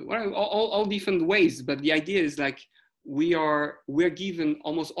all different ways. But the idea is like we're given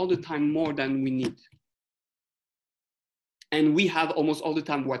almost all the time more than we need. And we have almost all the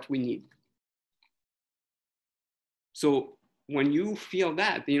time what we need. So when you feel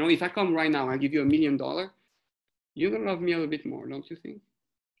that, if I come right now, I give you $1 million, you're gonna love me a little bit more, don't you think? A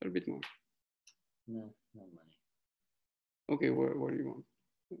little bit more. No money. Okay, what do you want?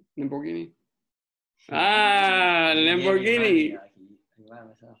 Lamborghini? Lamborghini. I can buy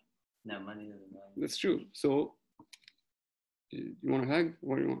myself. No, money doesn't matter. That's true. So you want a hug?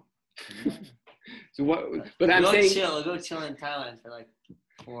 What do you want? Yeah. So what? But I'm saying, go chill in Thailand for like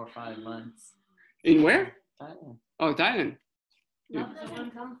 4 or 5 months. In where? Thailand. Oh, Thailand. Love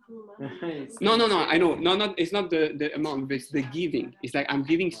doesn't come through money. No. I know. No, it's not the amount, but it's the giving. It's like I'm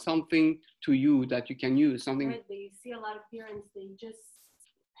giving something to you that you can use. Something. Right, they see a lot of parents. They just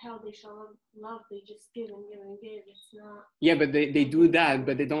how they show love. They just give and give and give. It's not. Yeah, but they do that,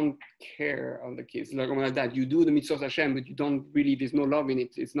 but they don't care of the kids. Like that, you do the mitzvot Hashem, but you don't really. There's no love in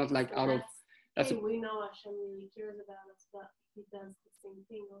it. It's not like out of. Hey, we know Hashem really cares about us, but he does the same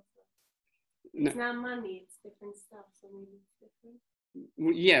thing also. It's not money, it's different stuff, so maybe it's different.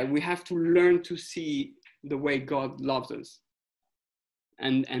 Yeah, we have to learn to see the way God loves us.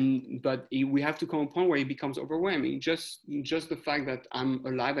 But we have to come to a point where it becomes overwhelming. Just the fact that I'm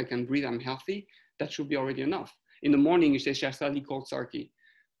alive, I can breathe, I'm healthy, that should be already enough. In the morning, you say, Shasali called Sarki,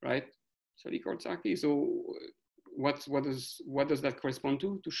 right? Shasali called Sarki. So what does that correspond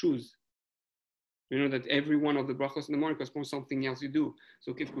to? To shoes. You know that every one of the brachos in the morning corresponds to something else you do.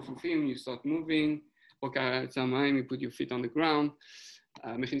 So Kif Kufufim, you start moving. Boka Tzamaim, you put your feet on the ground.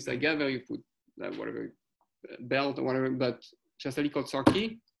 Mechins together, you put whatever belt or whatever. But Shasali called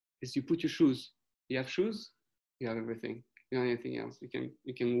Sarki is you put your shoes. You have shoes, you have everything. You don't have anything else. You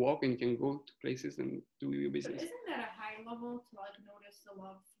can walk and you can go to places and do your business. But isn't that a high level to like notice the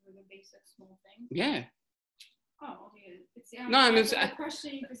love through the basic small things? Yeah. Oh, okay. No, I mean, the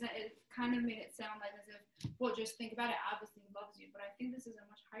question you presented kind of made it sound like as if, well, just think about it. Obviously, he loves you, but I think this is a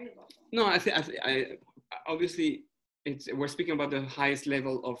much higher level. No, I obviously we're speaking about the highest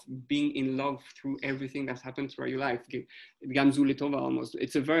level of being in love through everything that's happened throughout your life. Gamzu letova almost.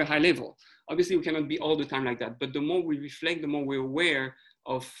 It's a very high level. Obviously, we cannot be all the time like that. But the more we reflect, the more we're aware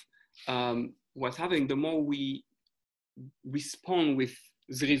of what's happening, the more we respond with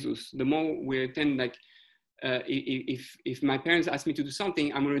Zerizut. The more we attend like. If my parents ask me to do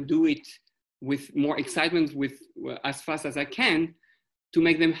something, I'm going to do it with more excitement, with as fast as I can, to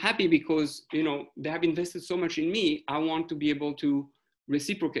make them happy because they have invested so much in me. I want to be able to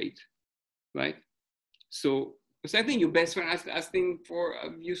reciprocate, right? So the same thing. Your best friend asking for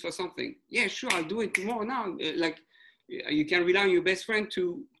use for something. Yeah, sure, I'll do it tomorrow. Now, You can rely on your best friend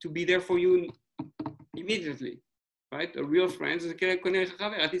to be there for you immediately, right? A real friend,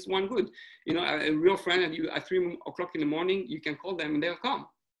 at least one good. You know, a real friend, and you at 3 o'clock in the morning, you can call them and they'll come.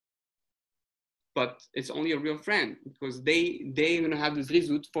 But it's only a real friend because they're gonna have this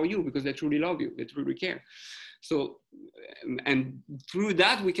Zerizut for you because they truly love you, they truly care. So, and through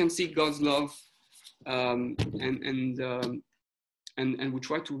that we can see God's love, and we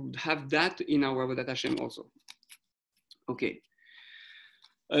try to have that in our Avodat Hashem also. Okay.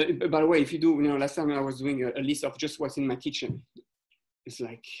 By the way, if you do, you know, last time I was doing a list of just what's in my kitchen. It's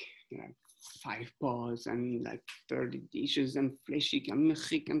like, you know, 5 pots and like 30 dishes and fleshik and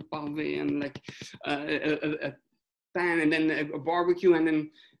mechik and parve and like a pan and then a barbecue and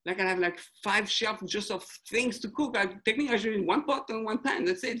then like I have like 5 shelves just of things to cook. Technically I should 1 pot and 1 pan.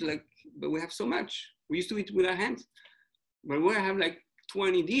 That's it. Like, but we have so much. We used to eat with our hands, but we have like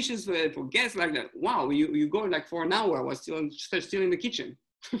 20 dishes for guests like that. Wow, you go like for an hour. I was still in the kitchen,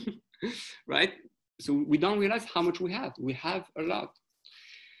 right? So we don't realize how much we have. We have a lot.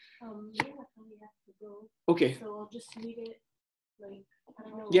 Yeah, we have to go. Okay. So I'll just leave it like I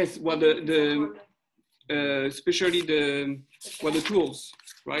don't know. Yes, well especially the tools,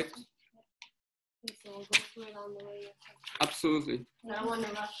 right? Okay, so I'll go through it on the way. Absolutely. I don't want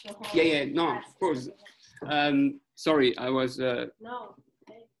to rush the whole. Yeah, no, of course. Sorry, I was. No.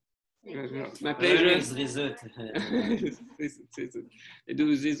 My pleasure. Zerizut. They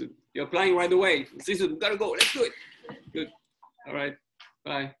do Zerizut. You're applying right away. Zerizut, we gotta go. Let's do it. Good. All right.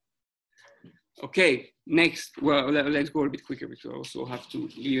 Bye. Okay. Next. Well, let's go a bit quicker because I also have to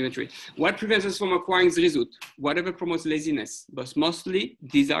give you a trade. What prevents us from acquiring Zerizut? Whatever promotes laziness, but mostly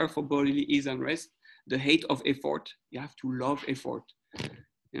desire for bodily ease and rest, the hate of effort. You have to love effort.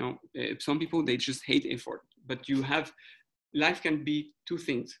 You know, some people, they just hate effort. But you have, life can be 2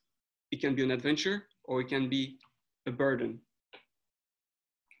 things. It can be an adventure or it can be a burden.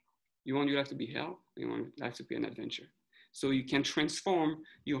 You want your life to be hell, you want life to be an adventure. So you can transform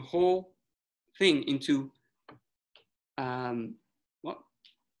your whole thing into what?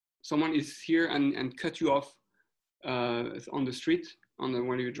 Someone is here and cut you off on the street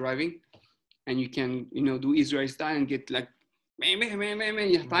when you're driving, and you can, you know, do Israeli style and get like,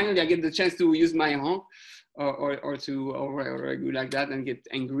 finally I get the chance to use my hand. Or go like that and get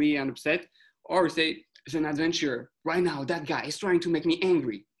angry and upset, or say it's an adventure. Right now, that guy is trying to make me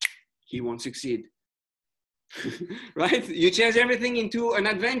angry. He won't succeed. Right? You change everything into an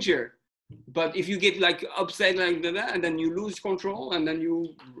adventure. But if you get like upset like that, and then you lose control, and then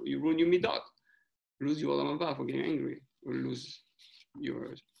you ruin your midot, lose your olam haba for getting angry, or lose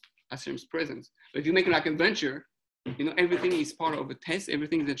your Hashem's presence. But if you make it like an adventure, you know, everything is part of a test.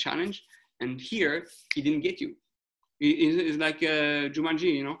 Everything is a challenge. And here, he didn't get you. It's like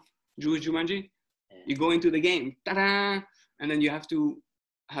Jumanji, you know, Jewish Jumanji. You go into the game, ta-da, and then you have to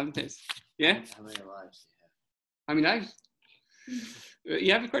have a test. Yeah? How many lives do you have? How many lives?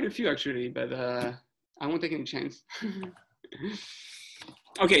 You have quite a few, actually, but I won't take any chance.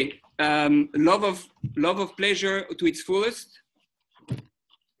 Okay, love of pleasure to its fullest.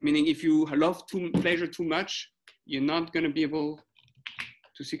 Meaning if you love pleasure too much, you're not going to be able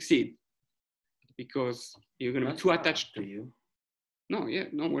to succeed. Because you're going to be too attached to you. No, yeah,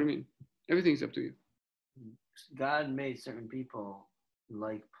 no, what do you mean? Everything's up to you. God made certain people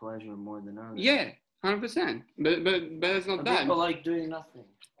like pleasure more than others. Yeah, 100%. But it's not bad. People like doing nothing.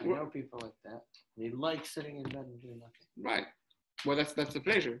 I know people like that. They like sitting in bed and doing nothing. Right. Well, that's the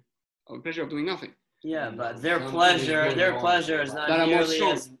pleasure. The pleasure of doing nothing. Yeah, but their pleasure is not nearly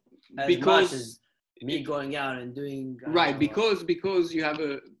as much as me going out and doing. Right, because you have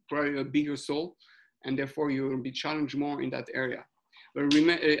probably a bigger soul, and therefore you will be challenged more in that area. But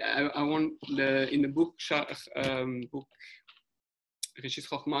remember, I want in the book Reshit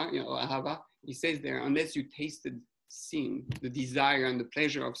Chochma, you know, Ahava, he says there, unless you tasted sin, the desire and the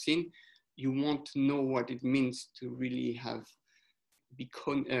pleasure of sin, you won't know what it means to really have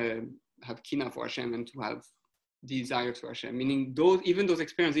kina for Hashem and to have desire for Hashem. Meaning even those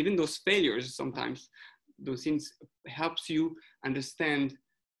experiences, even those failures, sometimes those things helps you understand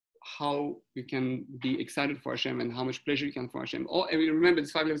how you can be excited for Hashem and how much pleasure you can for Hashem. Remember, it's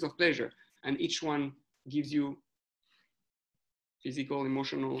 5 levels of pleasure, and each one gives you physical,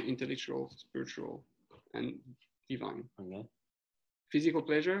 emotional, intellectual, spiritual, and divine. Okay. Physical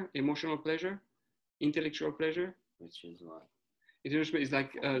pleasure, emotional pleasure, intellectual pleasure. Which is what? Intellectual is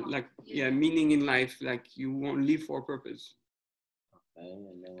like meaning in life, like you won't live for a purpose. Okay,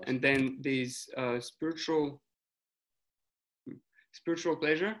 and then there's spiritual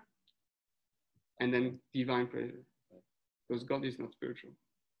pleasure, and then divine pleasure, because God is not spiritual.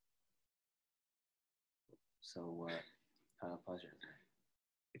 So pleasure.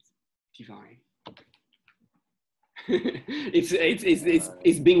 It's divine.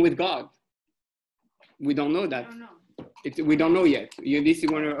 it's being with God. We don't know that. I don't know. We don't know yet. This you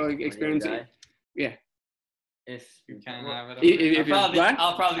want to experience it. Yeah. If You can't have it. If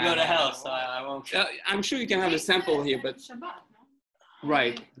I'll probably go to hell, so I won't. I'm sure you can have a sample here, but Shabbat, no?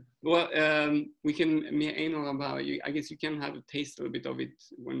 right. Well, we can about you. I guess you can have a taste a little bit of it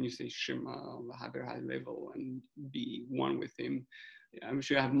when you say Shema on a very high level and be one with Him. I'm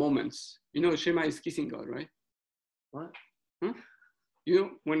sure you have moments. You know, Shema is kissing God, right? What? Huh? You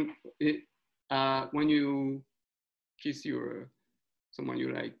know, when you kiss someone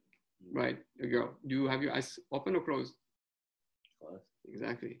you like, right, a girl, do you have your eyes open or closed? Close.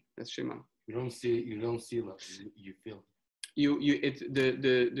 Exactly. That's Shema. You don't see love. You feel.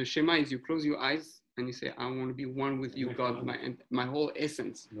 The Shema is you close your eyes and you say, I want to be one with you, God, my whole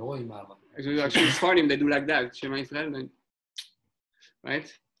essence. No, So actually, Sephardim, they do like that. Shema Israel,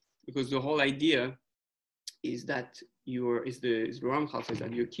 right? Because the whole idea is that the Ramchal says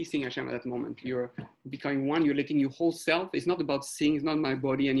that you're kissing Hashem at that moment. You're becoming one. You're letting your whole self. It's not about seeing. It's not my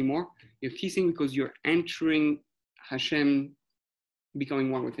body anymore. You're kissing because you're entering Hashem,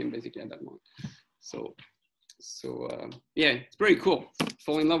 becoming one with Him basically at that moment. So yeah, it's pretty cool.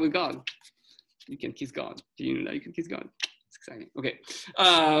 Fall in love with God. You can kiss God. Do you know that you can kiss God? It's exciting. Okay.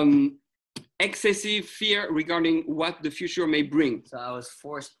 Excessive fear regarding what the future may bring. So I was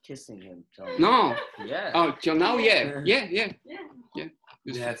forced kissing him. No. Yeah. Oh, till now, yeah.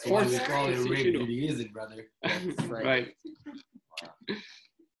 That's why we call it rape Judaism, brother. That's right.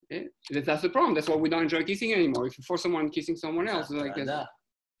 Yeah. That's the problem. That's why we don't enjoy kissing anymore. If you force someone kissing someone else, like that.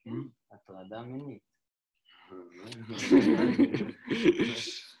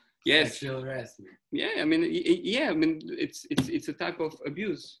 Yes. Yeah, I mean, it's a type of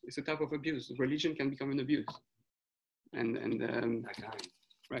abuse. It's a type of abuse. Religion can become an abuse, and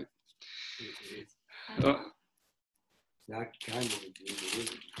right. That kind of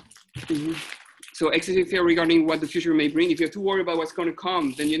abuse. Mm-hmm. So excessive fear regarding what the future may bring. If you're too worried about what's going to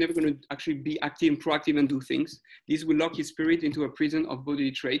come, then you're never going to actually be active, proactive, and do things. This will lock his spirit into a prison of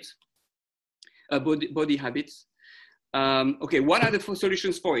bodily traits, body habits. Okay, what are the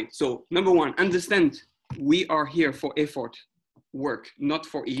solutions for it? So number one, understand we are here for effort, work, not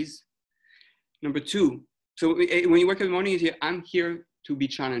for ease. Number two, so when you wake up in the morning, I'm here to be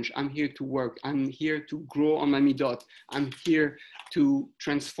challenged. I'm here to work. I'm here to grow on my midot. I'm here to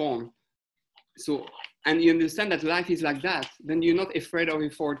transform. So, and you understand that life is like that, then you're not afraid of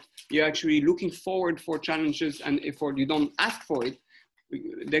effort. You're actually looking forward for challenges and effort. You don't ask for it.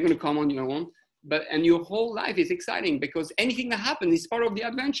 They're going to come on your own. And your whole life is exciting because anything that happens is part of the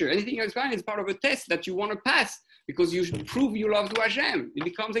adventure. Anything that's fine is part of a test that you want to pass because you prove you love to Hashem. It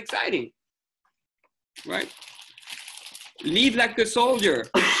becomes exciting, right? Live like a soldier,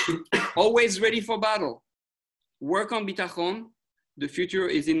 always ready for battle. Work on bitachon. The future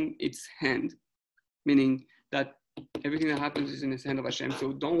is in its hand, meaning that everything that happens is in the hand of Hashem.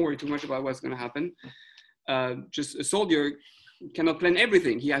 So don't worry too much about what's going to happen. Just a soldier cannot plan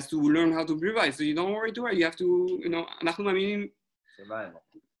everything. He has to learn how to improvise. So you don't worry too much. You have to, survival.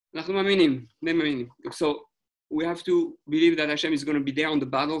 So we have to believe that Hashem is going to be there on the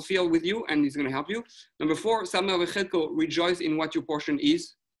battlefield with you and He's going to help you. Number four, rejoice in what your portion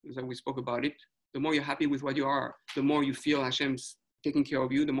is. As we spoke about it. The more you're happy with what you are, the more you feel Hashem's taking care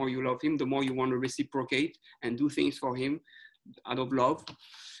of you, the more you love Him, the more you want to reciprocate and do things for Him out of love.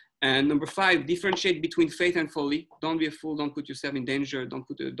 And number five, differentiate between faith and folly. Don't be a fool. Don't put yourself in danger. Don't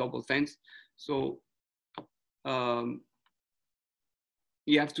put a double fence. So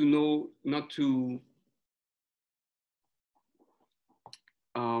you have to know not to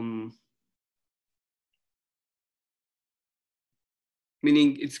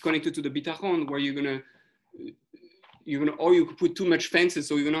meaning it's connected to the bitachon where you're gonna or you could put too much fences,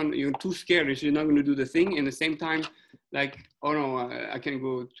 so you're too scared, so you're not gonna do the thing. And at the same time, like, oh no, I can't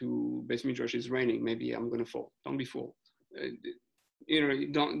go to Beis Midrash, it's raining, maybe I'm gonna fall. Don't be fool.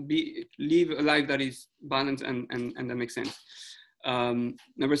 Live a life that is balanced and that makes sense.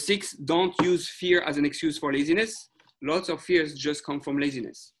 Number six, don't use fear as an excuse for laziness. Lots of fears just come from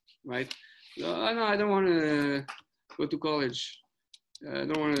laziness, right? No, I don't want to go to college. I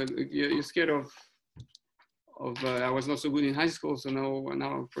don't want to. You're scared of. I was not so good in high school, so now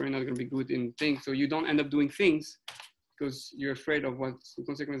I'm probably not going to be good in things. So you don't end up doing things because you're afraid of what's the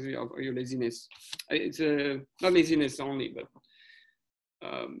consequences of your laziness. It's not laziness only, but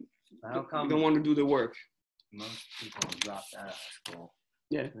you don't want to do the work. Most people dropped out of school.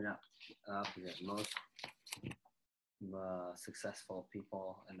 Yeah. Most successful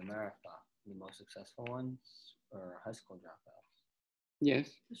people in America. The most successful ones are high school dropouts. Yes.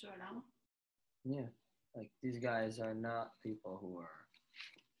 For sure now. Yeah, like these guys are not people who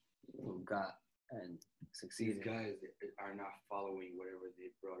got and succeeded. These guys are not following whatever they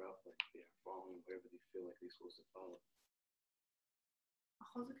brought up, like they are following whatever they feel like they're supposed to follow.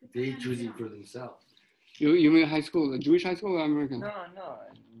 They're choosing for themselves. You mean high school, Jewish high school or American? No,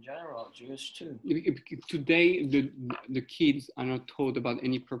 in general, Jewish too. Today, the kids are not told about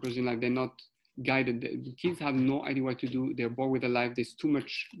any purpose in life. They're not guided. The kids have no idea what to do. They're bored with their life. There's too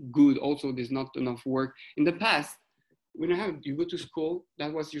much good. Also, there's not enough work. In the past, you go to school,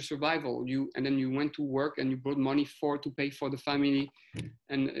 that was your survival. And then you went to work and you brought money to pay for the family.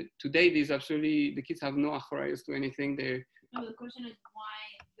 And today, the kids have no achrayus to anything. No, the question is why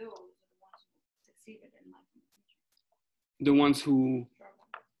those are the ones who succeeded in life. The ones who,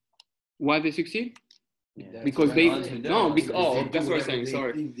 why they succeed? Yeah. Because that's what I'm saying.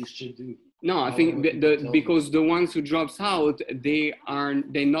 Sorry. Think they should do. No, I think because the ones who drops out, they're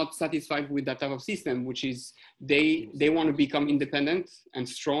not satisfied with that type of system, which is they want to become independent and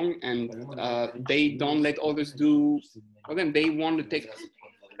strong, and they don't let others do for them. They want to take.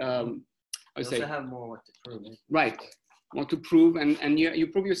 They also have more what to prove. Right. Want to prove, and you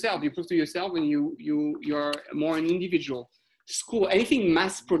prove yourself. You prove to yourself, and you're more an individual. School, anything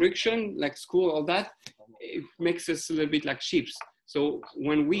mass production like school, all that, it makes us a little bit like sheeps. So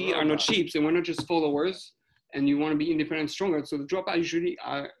when we are not sheeps and we're not just followers, and you want to be independent and stronger, so the dropout usually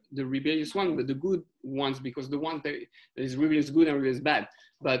are the rebellious ones, but the good ones, because the one that is rebellious good and rebellious bad.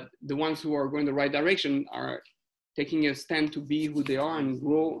 But the ones who are going the right direction are taking a stand to be who they are and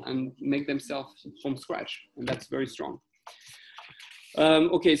grow and make themselves from scratch, and that's very strong.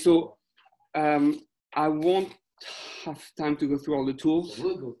 Okay, so I won't have time to go through all the tools.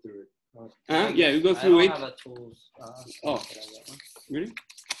 We'll go through it. Yeah, we go through it. I don't have a tools. Oh, really?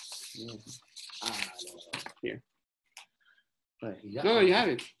 Yeah. Here. Right. No, you have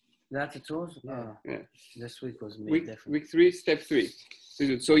it. That's the tools? Yeah. This week was made different. Week 3, step 3.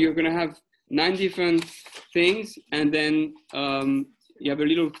 So you're going to have 9 different things, and then you have a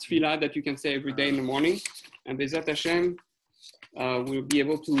little tefillah that you can say every day in the morning. And Bezat Hashem, we'll be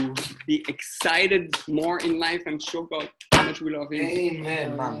able to be excited more in life and show God how much we love Him.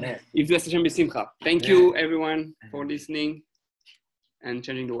 Amen, my man. If Bezat Hashem b'simcha. Thank you, everyone, for listening and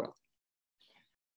changing the world.